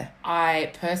on care?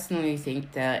 I personally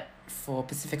think that for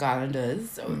Pacific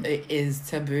Islanders, it is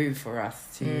taboo for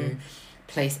us to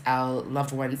place our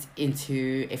loved ones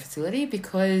into a facility,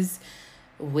 because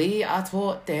we are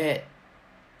taught that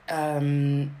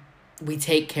we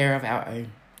take care of our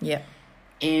own. Yeah.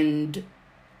 And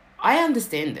I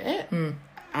understand that.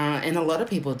 And a lot of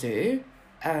people do.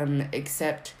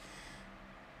 Except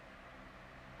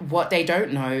what they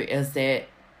don't know is that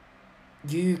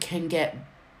you can get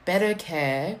better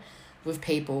care with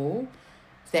people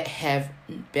that have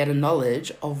better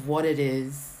knowledge of what it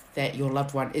is that your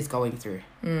loved one is going through.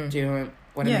 Do you know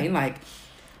what I mean? Like,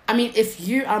 I mean, if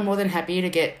you are more than happy to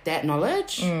get that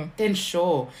knowledge, then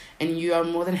sure. And you are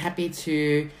more than happy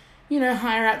to, you know,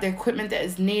 hire out the equipment that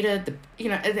is needed.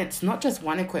 And it's not just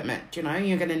one equipment, you know.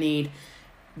 You're going to need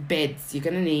beds. You're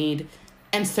going to need,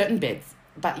 and certain beds.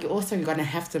 But you're also going to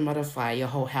have to modify your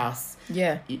whole house.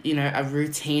 Yeah. You know, a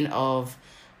routine of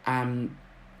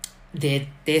their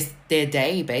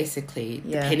day, basically,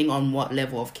 depending on what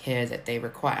level of care that they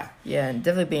require. Yeah, and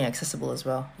definitely being accessible as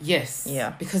well. Yes.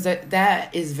 Yeah. Because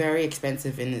that is very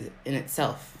expensive in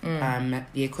itself. The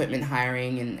equipment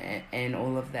hiring and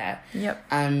all of that. Yep.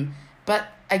 But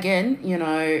again, you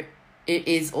know, it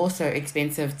is also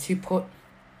expensive to put,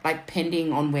 like,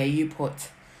 depending on where you put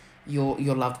your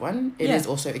loved one, it is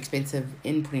also expensive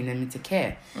in putting them into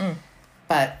care.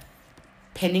 But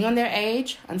depending on their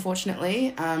age,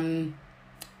 unfortunately,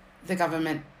 the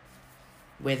government,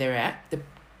 where they're at,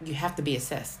 you have to be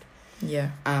assessed.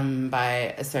 Yeah.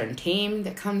 By a certain team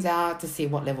that comes out to see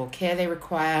what level of care they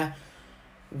require,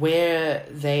 where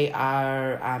they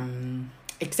are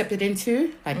accepted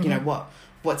into, like, you know,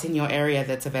 what's in your area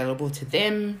that's available to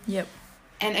them. Yep.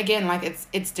 And again, like,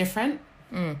 it's different.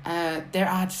 There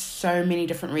are so many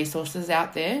different resources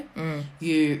out there.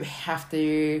 You have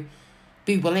to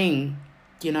be willing,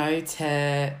 you know,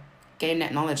 to gain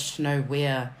that knowledge to know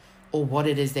where or what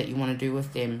it is that you want to do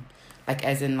with them. Like,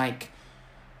 as in, like,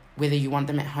 whether you want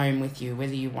them at home with you,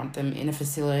 whether you want them in a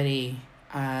facility,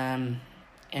 and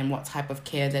what type of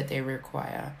care that they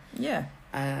require. Yeah.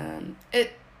 I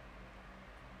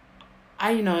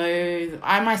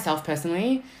myself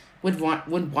personally would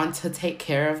want to take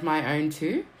care of my own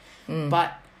too.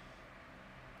 But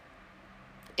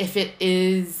if it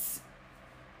is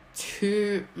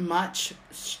too much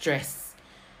stress,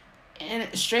 and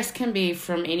stress can be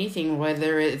from anything,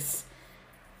 whether it's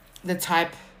the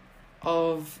type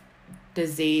of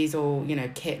disease or, you know,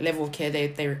 level of care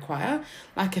they require.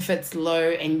 Like, if it's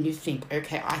low and you think,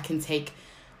 okay, I can take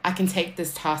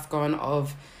this task on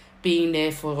of being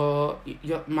there for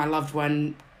my loved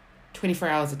one 24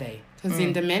 hours a day. Because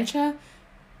in dementia,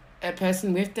 a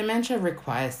person with dementia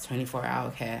requires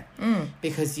 24-hour care.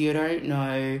 Because you don't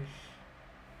know,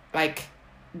 like,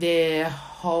 their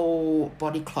whole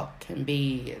body clock can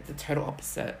be the total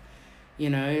opposite. You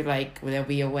know, like, they'll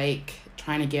be awake,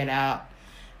 trying to get out.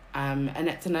 And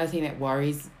that's another thing that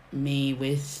worries me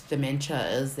with dementia,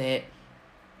 is that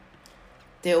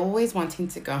they're always wanting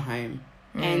to go home.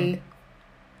 And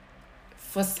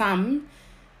for some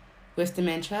with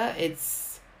dementia,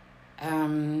 it's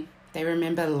they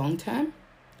remember long term,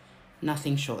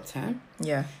 nothing short term.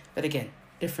 Yeah. But again,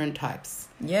 different types.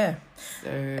 Yeah. So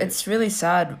It's really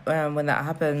sad when that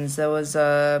happens. There was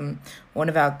one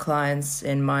of our clients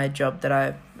in my job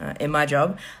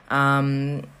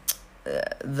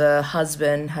the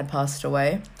husband had passed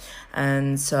away,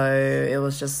 and so it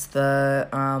was just the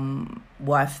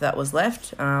wife that was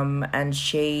left, and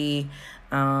she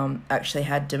actually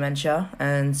had dementia,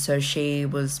 and so she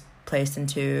was placed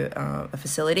into a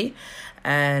facility,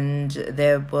 and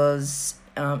there was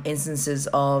instances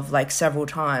of like several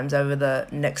times over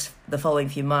the following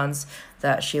few months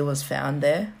that she was found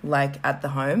there, like at the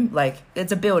home. Like,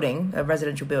 it's a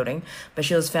residential building, but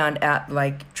she was found out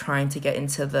like trying to get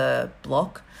into the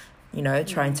block,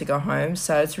 trying to go home.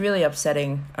 So it's really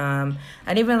upsetting. And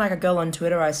even like a girl on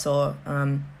Twitter I saw,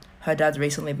 her dad's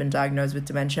recently been diagnosed with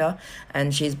dementia,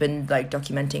 and she's been like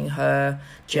documenting her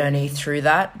journey through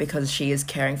that because she is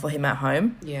caring for him at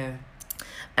home. yeah.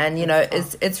 And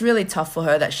it's really tough for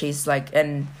her that she's like,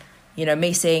 and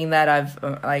me seeing that, I've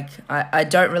I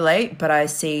don't relate, but I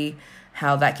see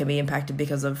how that can be impacted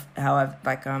because of how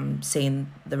I've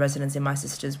seen the residents in my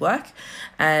sister's work.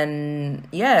 And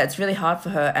yeah, it's really hard for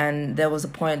her. And there was a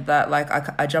point that like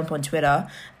I jump on Twitter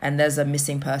and there's a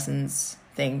missing persons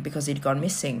thing because he'd gone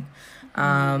missing.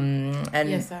 And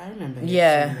Yes, I remember.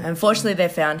 yeah, unfortunately they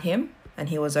found him and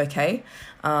he was okay.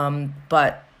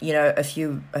 But a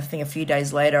few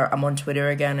days later, I'm on Twitter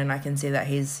again, and I can see that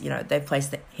he's, they've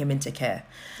placed him into care.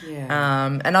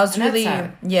 Yeah. And I was And really,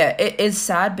 that's sad. yeah, it is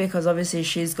sad because obviously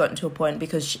she's gotten to a point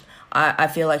because I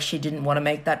feel like she didn't want to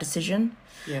make that decision.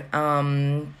 Yeah.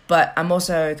 But I'm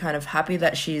also kind of happy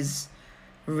that she's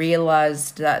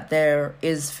realized that there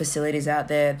is facilities out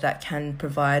there that can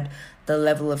provide the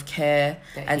level of care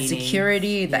That and he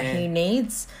security needs. that Yeah. he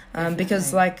needs.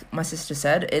 Because like my sister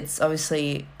said, it's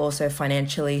obviously also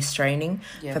financially straining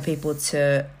for Yes. people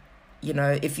to,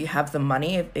 if you have the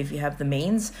money, if you have the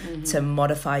means to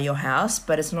modify your house,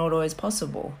 but it's not always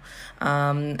possible.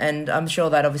 And I'm sure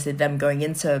that obviously him going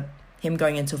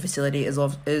into a facility is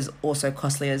also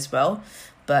costly as well.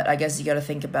 But I guess you got to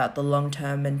think about the long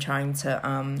term and trying to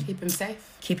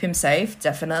Keep him safe.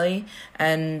 definitely.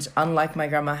 And unlike my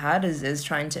grandma is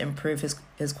trying to improve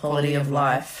his quality of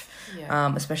life.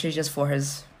 Yeah. Especially just for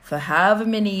however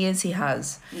many years he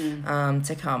has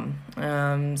to come.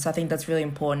 So I think that's really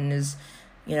important is,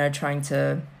 trying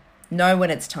to know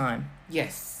when it's time.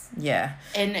 Yes. Yeah.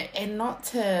 And not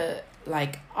to,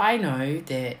 like, I know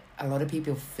that a lot of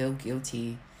people feel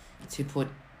guilty to put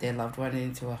their loved one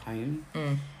into a home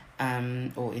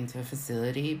or into a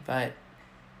facility, but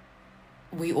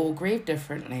we all grieve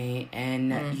differently,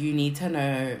 and you need to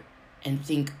know and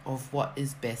think of what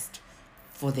is best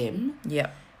for them.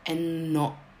 Yeah. And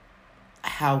not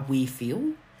how we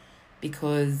feel,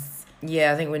 because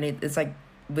Yeah, I think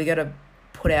we got to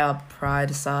put our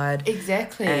pride aside.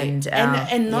 exactly, And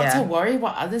not to worry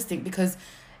what others think, because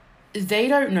they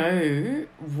don't know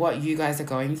what you guys are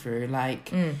going through.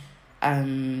 Like,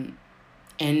 and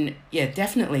yeah,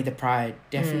 definitely the pride,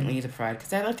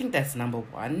 because I think that's number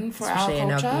one for Especially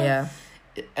our culture.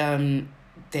 yeah.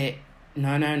 That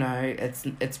no,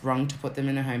 it's wrong to put them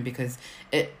in a home because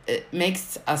it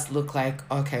makes us look like,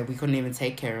 okay, we couldn't even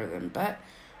take care of them, but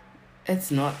it's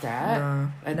not that.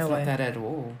 No, It's no not way. that at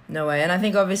all. No way. And I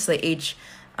think obviously each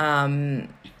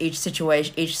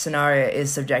situation, each scenario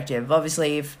is subjective.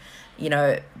 Obviously, if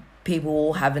people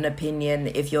will have an opinion,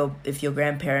 if your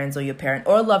grandparents or your parent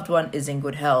or a loved one is in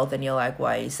good health, and you're like,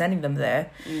 why are you sending them there?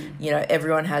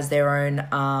 Everyone has their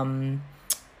own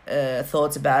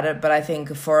thoughts about it. But I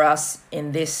think for us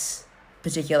in this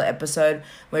particular episode,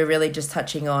 we're really just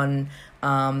touching on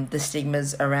the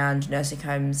stigmas around nursing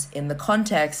homes in the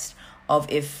context of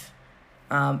if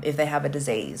they have a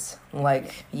disease.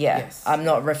 Like, yeah, Yes. I'm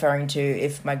not referring to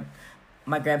if my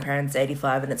grandparents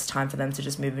 85 and it's time for them to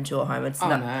just move into a home. It's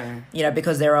not, No.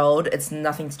 because they're old. It's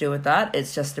nothing to do with that.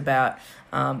 It's just about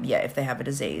if they have a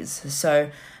disease. So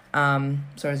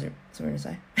sorry, is there something to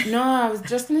say? No, I was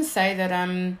just gonna say that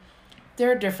there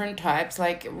are different types.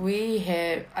 Like, we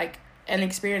have, like, an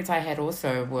experience I had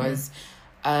also was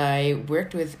I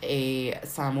worked with a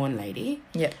Samoan lady.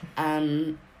 Yeah.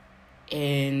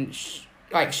 And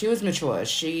she was mature.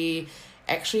 She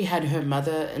actually had her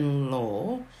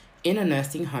mother-in-law in a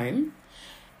nursing home,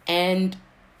 and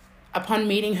upon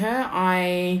meeting her,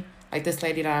 this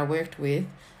lady that I worked with,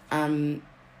 I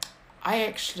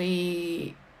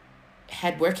actually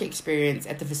had work experience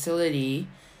at the facility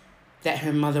that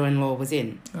her mother-in-law was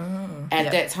in.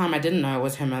 At that time, I didn't know it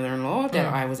was her mother-in-law that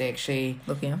I was actually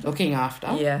looking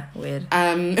after. Yeah, weird.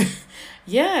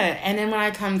 Yeah, and then when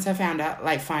I come to find out,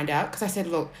 because I said,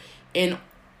 look, in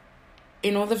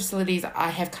all the facilities I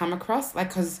have come across,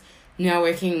 because now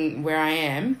working where I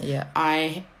am, Yeah.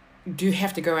 I do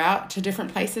have to go out to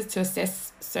different places to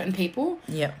assess certain people.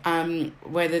 Yeah.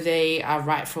 Whether they are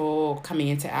right for coming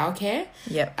into our care.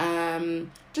 Yeah.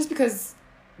 Just because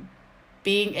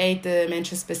being a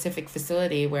dementia-specific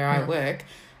facility where I work,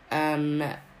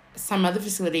 some other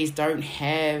facilities don't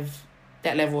have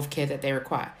that level of care that they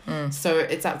require. So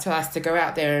it's up to us to go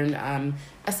out there and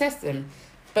assess them.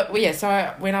 But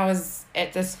when I was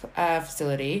at this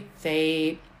facility,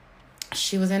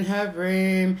 she was in her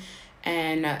room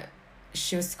and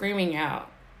she was screaming out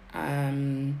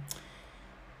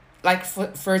like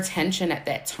for attention at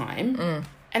that time.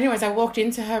 Anyways, I walked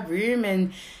into her room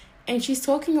and she's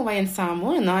talking away in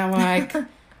Samoan, and I'm like,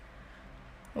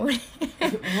 what?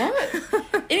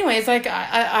 Anyways, like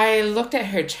I looked at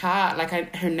her chart, like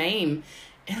her name,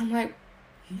 and I'm like,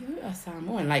 you are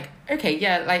Samoan. Like, okay,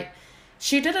 yeah, like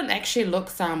she didn't actually look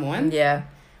Samoan. Yeah.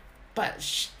 But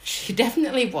she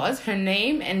definitely was. Her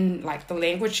name and like the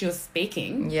language she was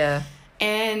speaking. Yeah.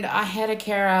 And I had a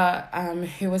carer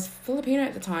who was Filipino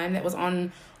at the time that was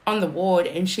on the ward,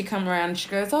 and she come around and she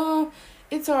goes, oh,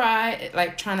 it's all right,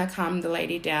 like trying to calm the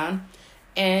lady down.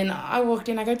 And I walked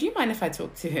in, I go, do you mind if I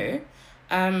talk to her?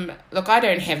 Look, I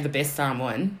don't have the best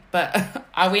Samoan, but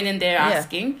I went in there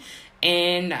asking,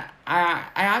 and I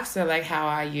asked her, like, how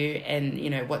are you, and, you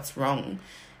know, what's wrong?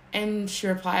 And she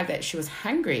replied that she was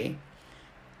hungry.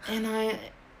 And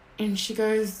she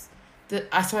goes,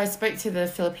 so I spoke to the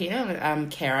Filipino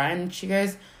carer, and she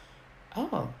goes,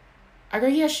 oh. I go,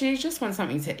 yeah, she just wants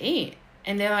something to eat.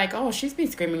 And they're like, oh, she's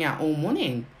been screaming out all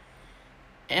morning.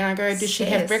 And I go, did she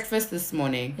have breakfast this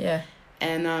morning? Yeah.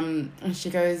 And she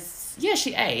goes, yeah,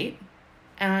 she ate.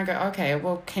 And I go, okay,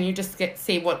 well, can you just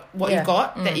see what you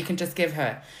got that you can just give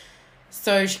her?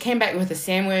 So she came back with a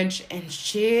sandwich, and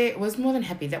she was more than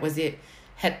happy. That was it.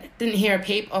 Didn't hear a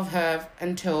peep of her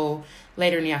until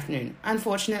later in the afternoon.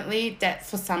 Unfortunately, that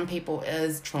for some people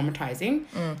is traumatizing,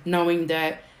 knowing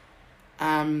that,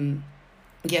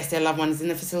 yes, their loved one's in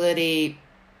the facility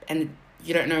and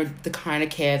you don't know the kind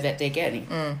of care that they're getting.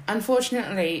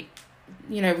 Unfortunately,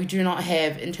 you know, we do not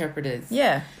have interpreters.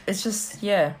 Yeah, it's just,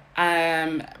 yeah.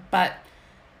 But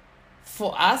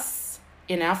for us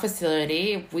in our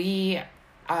facility, we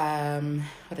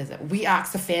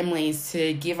ask the families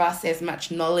to give us as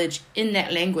much knowledge in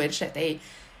that language that they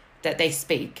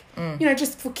speak. You know,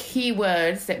 just for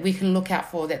keywords that we can look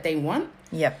out for that they want.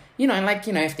 Yep. You know, like,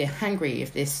 you know, if they're hungry,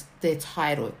 if they're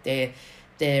tired, or if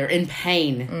they're in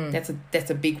pain. That's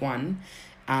a big one.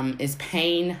 Is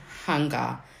pain,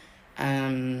 hunger.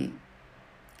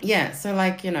 Yeah, so,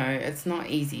 like, you know, it's not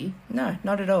easy. No,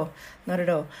 not at all. Not at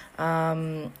all.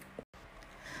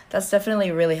 That's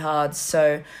definitely really hard.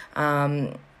 So,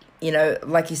 you know,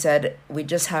 like you said, we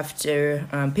just have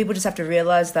to, people just have to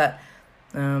realize that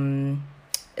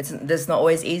it's not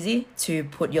always easy to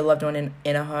put your loved one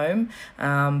in a home,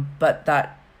 but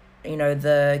that, you know,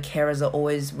 the carers are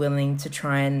always willing to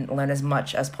try and learn as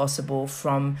much as possible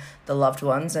from the loved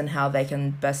ones and how they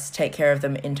can best take care of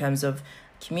them in terms of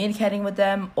communicating with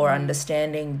them or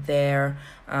understanding their,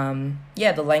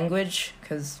 the language,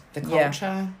 because the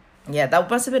culture. Yeah, that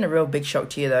must have been a real big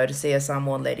shock to you, though, to see a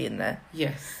Samoan lady in there.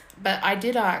 Yes, but I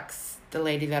did ask the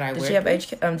lady that I worked with.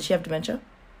 Did she have dementia?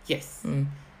 Yes.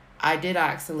 I did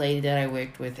ask the lady that I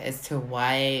worked with as to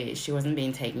why she wasn't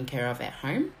being taken care of at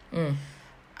home.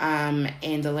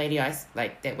 And the lady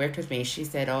that worked with me, she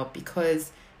said,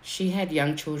 because she had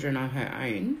young children on her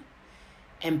own,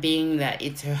 and being that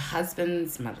it's her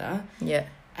husband's mother,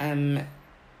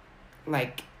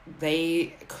 like,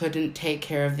 they couldn't take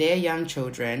care of their young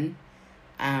children,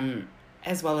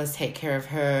 as well as take care of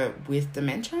her with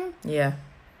dementia. Yeah.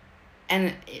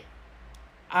 And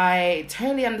I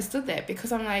totally understood that,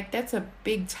 because I'm like, that's a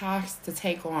big task to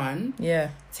take on.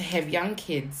 Yeah. To have young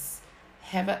kids,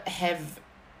 have a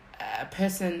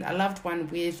loved one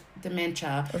with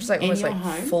dementia, or just like almost like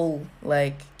home. Full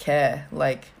like care,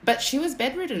 like. But she was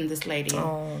bedridden, this lady.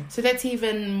 Oh. So that's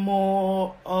even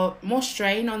more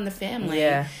strain on the family.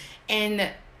 Yeah. And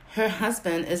her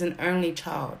husband is an only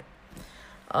child.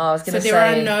 Oh, I was gonna say. So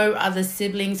there are no other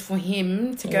siblings for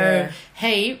him to go,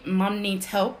 hey, mum needs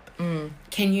help.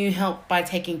 Can you help by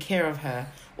taking care of her?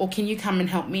 Or can you come and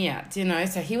help me out? You know,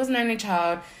 so he was an only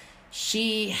child.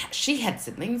 She had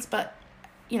siblings, but,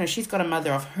 you know, she's got a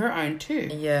mother of her own too.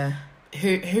 Yeah.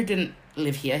 Who didn't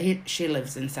live here. She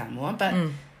lives in Samoa, but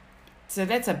so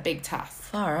that's a big task.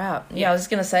 Far out. Yeah, I was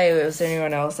just going to say, was there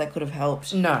anyone else that could have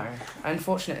helped? No,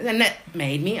 unfortunately. And that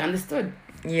made me understood.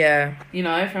 Yeah. You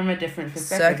know, from a different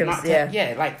perspective.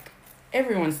 Like,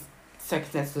 everyone's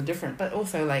circumstances are different, but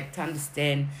also, like, to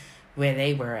understand where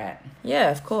they were at. Yeah,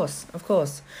 of course.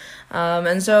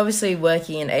 And so obviously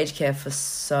working in aged care for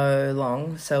so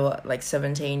long, so like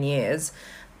 17 years,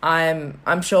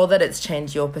 I'm sure that it's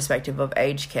changed your perspective of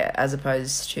aged care as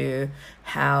opposed to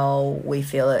how we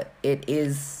feel it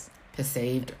is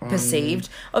Perceived.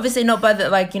 Obviously not by the,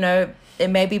 like, you know, it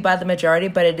may be by the majority,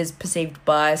 but it is perceived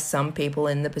by some people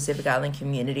in the Pacific Island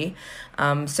community.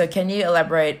 So can you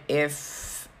elaborate I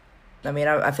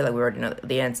feel like we already know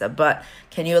the answer, but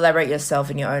can you elaborate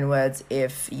yourself in your own words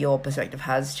if your perspective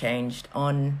has changed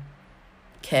on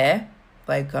care,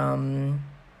 like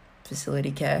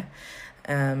facility care?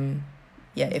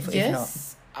 If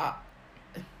not,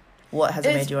 what has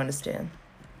it made you understand?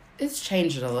 It's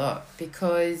changed a lot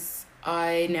because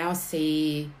I now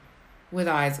see with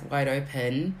eyes wide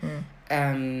open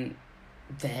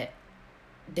that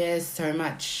there's so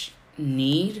much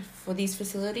need for these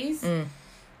facilities.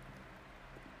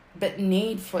 But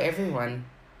need for everyone,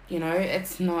 you know,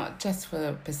 it's not just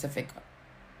for Pacific,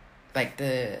 like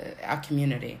our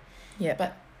community. Yeah.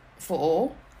 But for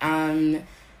all.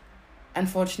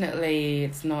 Unfortunately,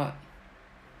 it's not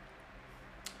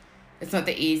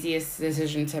the easiest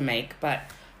decision to make, but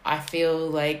I feel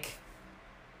like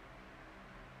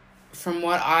from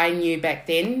what I knew back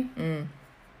then,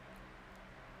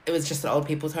 it was just an old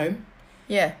people's home.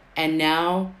 Yeah. And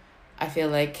now I feel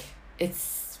like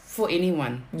it's for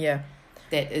anyone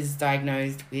that is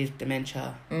diagnosed with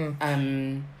dementia.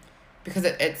 Because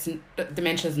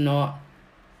dementia is not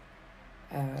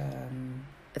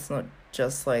it's not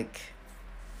just like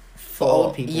for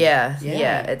old people.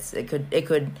 It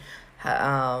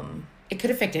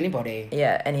could affect anybody.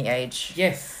 Any age.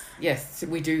 Yes,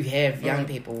 we do have young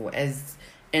people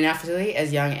in our facility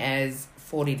as young as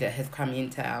 40 that have come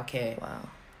into our care. Wow.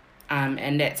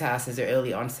 And that to us is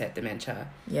early onset dementia.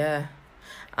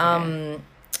 And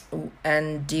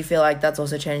do you feel like that's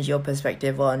also changed your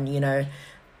perspective on, you know,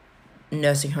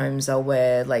 nursing homes are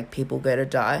where like people go to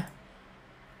die?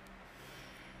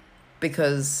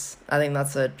 Because I think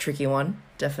that's a tricky one,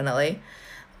 definitely.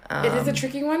 It is a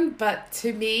tricky one, but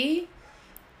to me,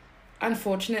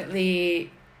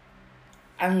 unfortunately,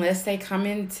 unless they come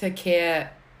into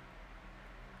care,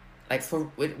 like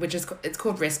it's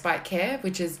called respite care,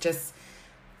 which is just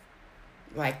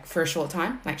like for a short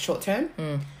time, like short term.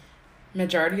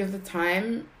 Majority of the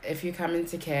time, if you come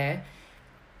into care,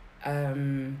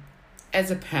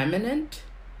 as a permanent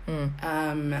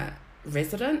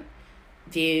resident,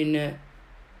 then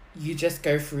you just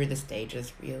go through the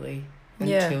stages really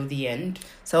until the end.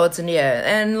 So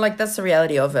and like that's the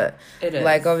reality of it. It is.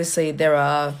 Like obviously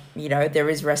there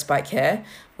is respite care,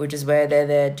 which is where they're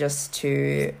there just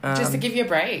to give you a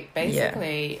break,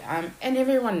 basically. And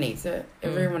everyone needs it.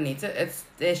 Everyone needs it.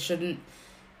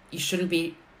 You shouldn't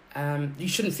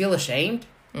feel ashamed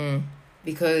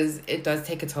because it does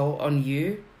take a toll on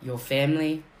you, your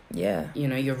family, you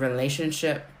know, your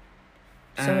relationship.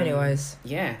 So many ways.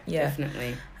 Yeah,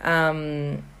 definitely.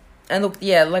 And look,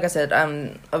 like I said,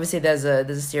 obviously there's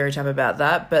a stereotype about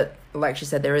that, but like she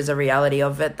said, there is a reality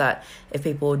of it that if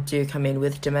people do come in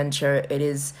with dementia, it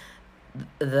is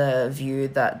the view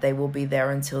that they will be there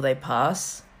until they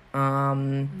pass.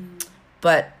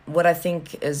 But what I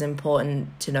think is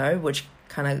important to know, which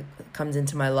kind of comes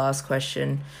into my last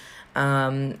question,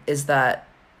 is that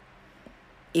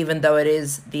even though it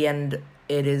is the end,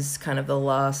 it is kind of the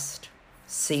last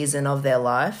season of their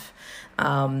life,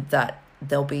 that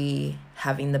they'll be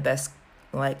having the best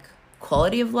like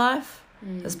quality of life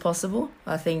as possible.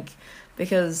 I think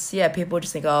because people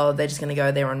just think, oh, they're just gonna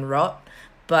go there and rot,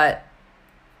 but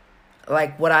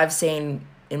like what I've seen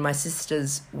in my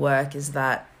sister's work is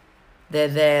that they're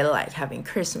there like having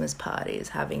Christmas parties,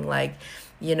 having like,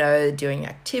 you know, doing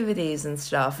activities and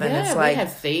stuff. And it's like, we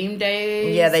have theme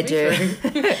days. Yeah, they do.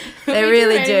 They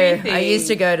really do. I used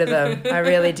to go to them. I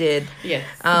really did. Yes.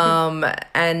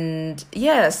 And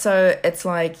so it's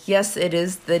like, yes, it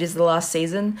is the last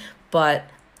season, but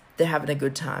they're having a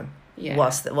good time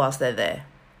whilst they're there.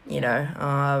 You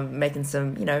know, making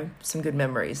some good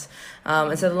memories.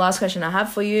 And so the last question I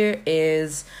have for you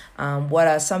is, what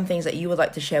are some things that you would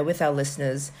like to share with our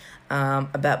listeners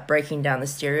about breaking down the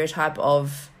stereotype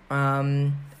of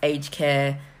aged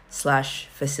care /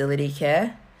 facility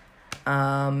care?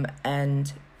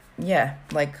 And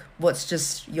like what's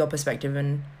just your perspective,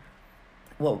 and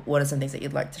what are some things that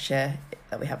you'd like to share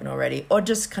that we haven't already, or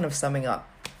just kind of summing up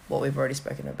what we've already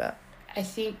spoken about? I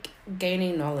think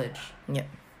gaining knowledge. Yeah.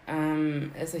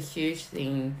 Is a huge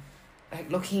thing, like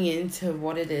looking into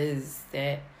what it is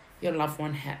that your loved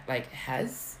one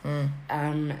has,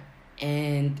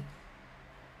 and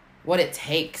what it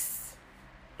takes.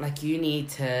 Like you need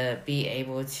to be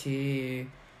able to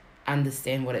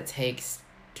understand what it takes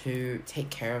to take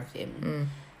care of them.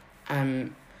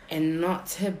 And not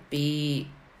to be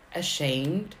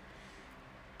ashamed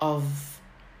of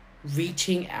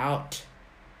reaching out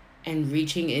and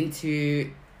reaching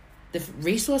into the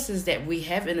resources that we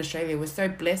have in Australia. We're so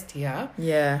blessed here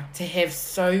to have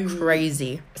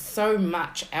so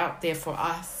much out there for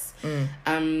us.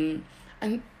 And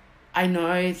I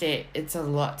know that it's a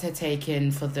lot to take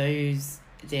in for those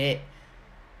that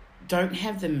don't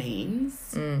have the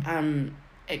means.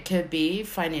 It could be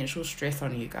financial stress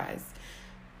on you guys,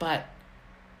 but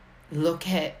look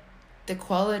at the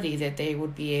quality that they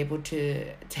would be able to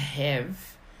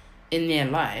have in their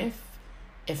life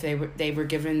if they were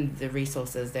given the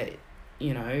resources that,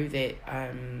 you know, that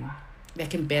they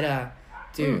can better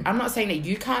do. I'm not saying that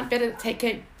you can't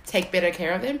take better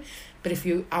care of them, but if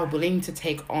you are willing to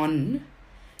take on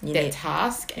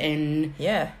task and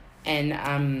you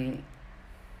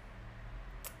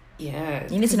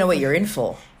need to know what you're in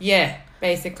for. Yeah,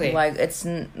 basically. Like, it's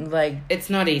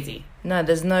not easy. No,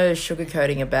 there's no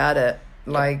sugarcoating about it.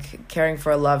 Like, caring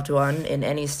for a loved one in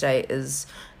any state it's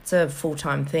a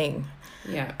full-time thing.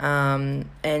 Yeah.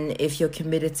 And if you're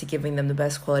committed to giving them the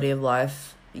best quality of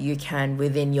life you can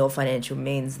within your financial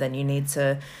means, then you need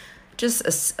to just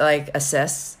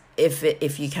assess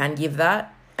if you can give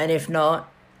that, and if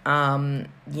not,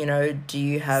 you know, do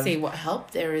you have... See what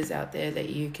help there is out there that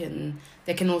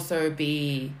can also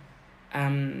be,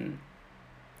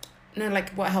 like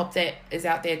what help that is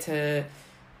out there to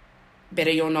better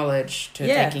your knowledge to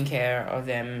taking care of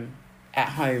them at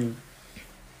home.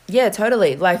 Yeah,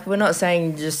 totally. Like, we're not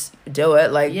saying just do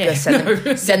it. Like, just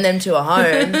send them to a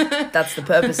home. That's the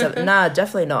purpose of it. Nah,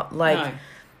 definitely not. Like,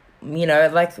 you know,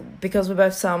 like, because we're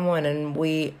both Samoan and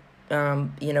we,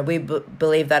 you know, we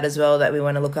believe that as well, that we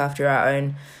want to look after our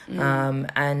own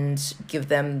and give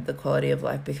them the quality of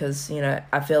life, because, you know,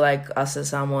 I feel like us as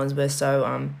Samoans, we're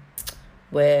so,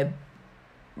 we're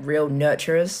real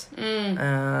nurturers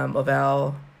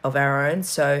of our own.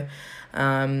 So,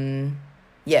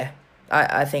 yeah.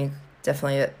 I think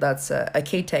definitely that's a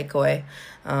key takeaway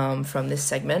from this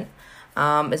segment.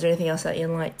 Is there anything else that you'd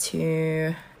like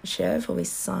to share before we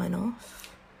sign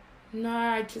off? No,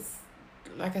 I just,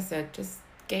 like I said, just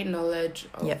gain knowledge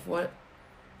of what,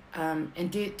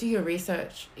 and do your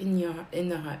research in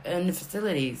the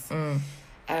facilities. Look,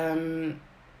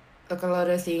 a lot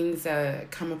of things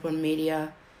come up on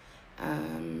media.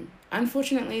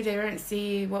 Unfortunately, they don't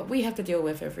see what we have to deal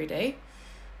with every day.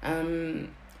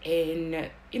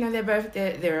 And, you know,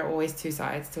 there are always two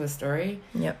sides to a story.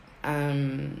 Yep.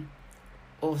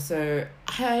 Also,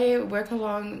 I work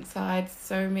alongside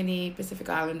so many Pacific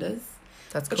Islanders.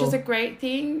 That's cool. Which is a great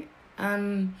thing.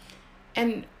 And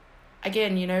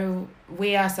again, you know,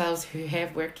 we ourselves who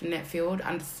have worked in that field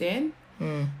understand.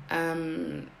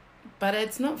 But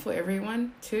it's not for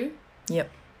everyone too.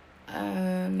 Yep.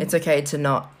 It's okay to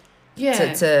not...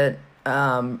 Yeah. To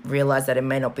realise that it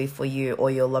may not be for you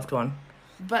or your loved one.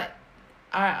 But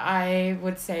I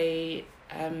would say,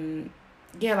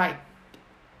 like,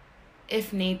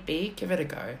 if need be, give it a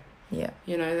go. Yeah.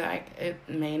 You know, like, it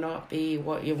may not be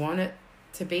what you want it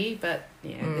to be, but,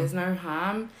 there's no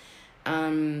harm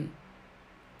in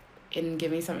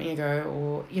giving something a go,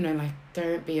 or, you know, like,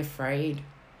 don't be afraid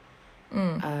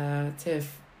to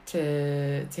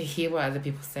hear what other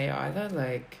people say either,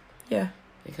 like... Yeah.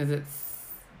 Because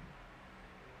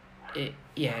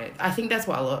I think that's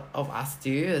what a lot of us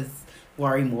do, is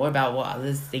worry more about what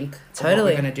others think of what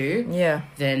we're gonna do. Yeah.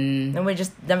 Then we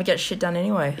just never get shit done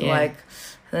anyway. Yeah. Like,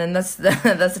 and that's the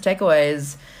takeaway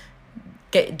is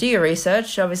do your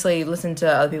research. Obviously, listen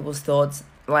to other people's thoughts.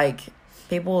 Like,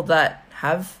 people that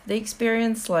have the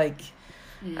experience. Like,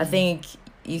 I think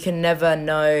you can never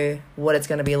know what it's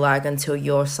going to be like until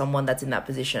you're someone that's in that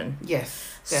position. Yes.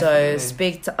 So Definitely.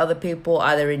 speak to other people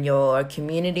either in your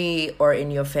community or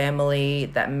in your family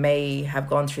that may have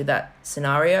gone through that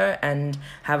scenario and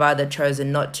have either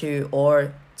chosen not to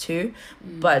or to.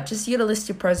 But just you got to list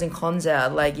your pros and cons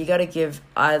out. Like, you got to give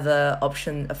either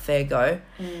option a fair go.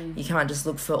 You can't just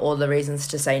look for all the reasons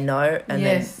to say no and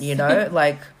then, you know,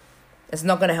 like... It's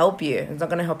not going to help you. It's not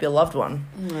going to help your loved one.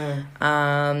 No.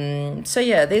 So,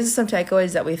 yeah, these are some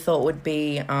takeaways that we thought would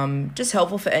be just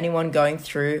helpful for anyone going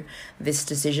through this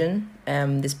decision,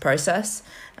 this process.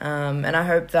 And I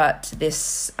hope that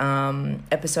this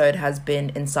episode has been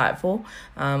insightful.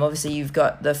 Obviously, you've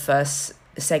got the first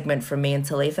segment from me and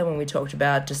Talitha when we talked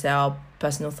about just our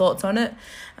personal thoughts on it.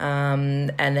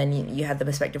 And then you had the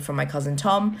perspective from my cousin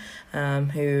Tom,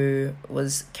 who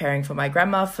was caring for my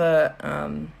grandma for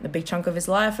a big chunk of his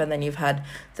life. And then you've had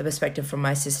the perspective from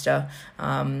my sister,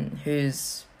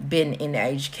 who's been in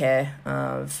aged care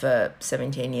for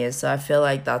 17 years. So I feel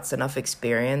like that's enough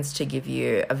experience to give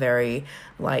you a very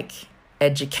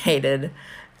educated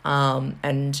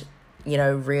and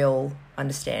real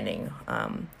understanding,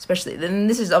 especially then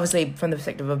this is obviously from the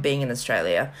perspective of being in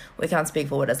Australia. We can't speak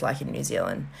for what it's like in New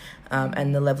Zealand,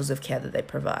 and the levels of care that they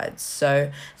provide.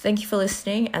 So thank you for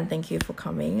listening, and thank you for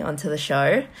coming onto the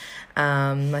show.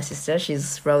 My sister,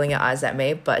 she's rolling her eyes at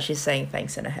me, but she's saying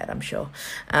thanks in her head, I'm sure.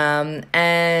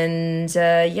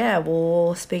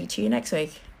 We'll speak to you next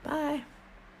week. Bye.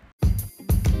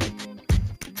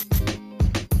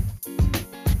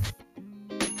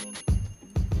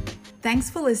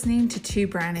 Thanks for listening to Two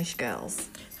Brownish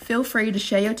Girls. Feel free to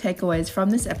share your takeaways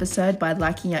from this episode by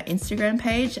liking our Instagram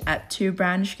page at Two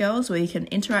Brownish Girls, where you can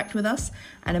interact with us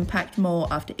and impact more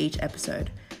after each episode.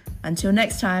 Until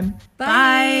next time,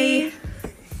 bye!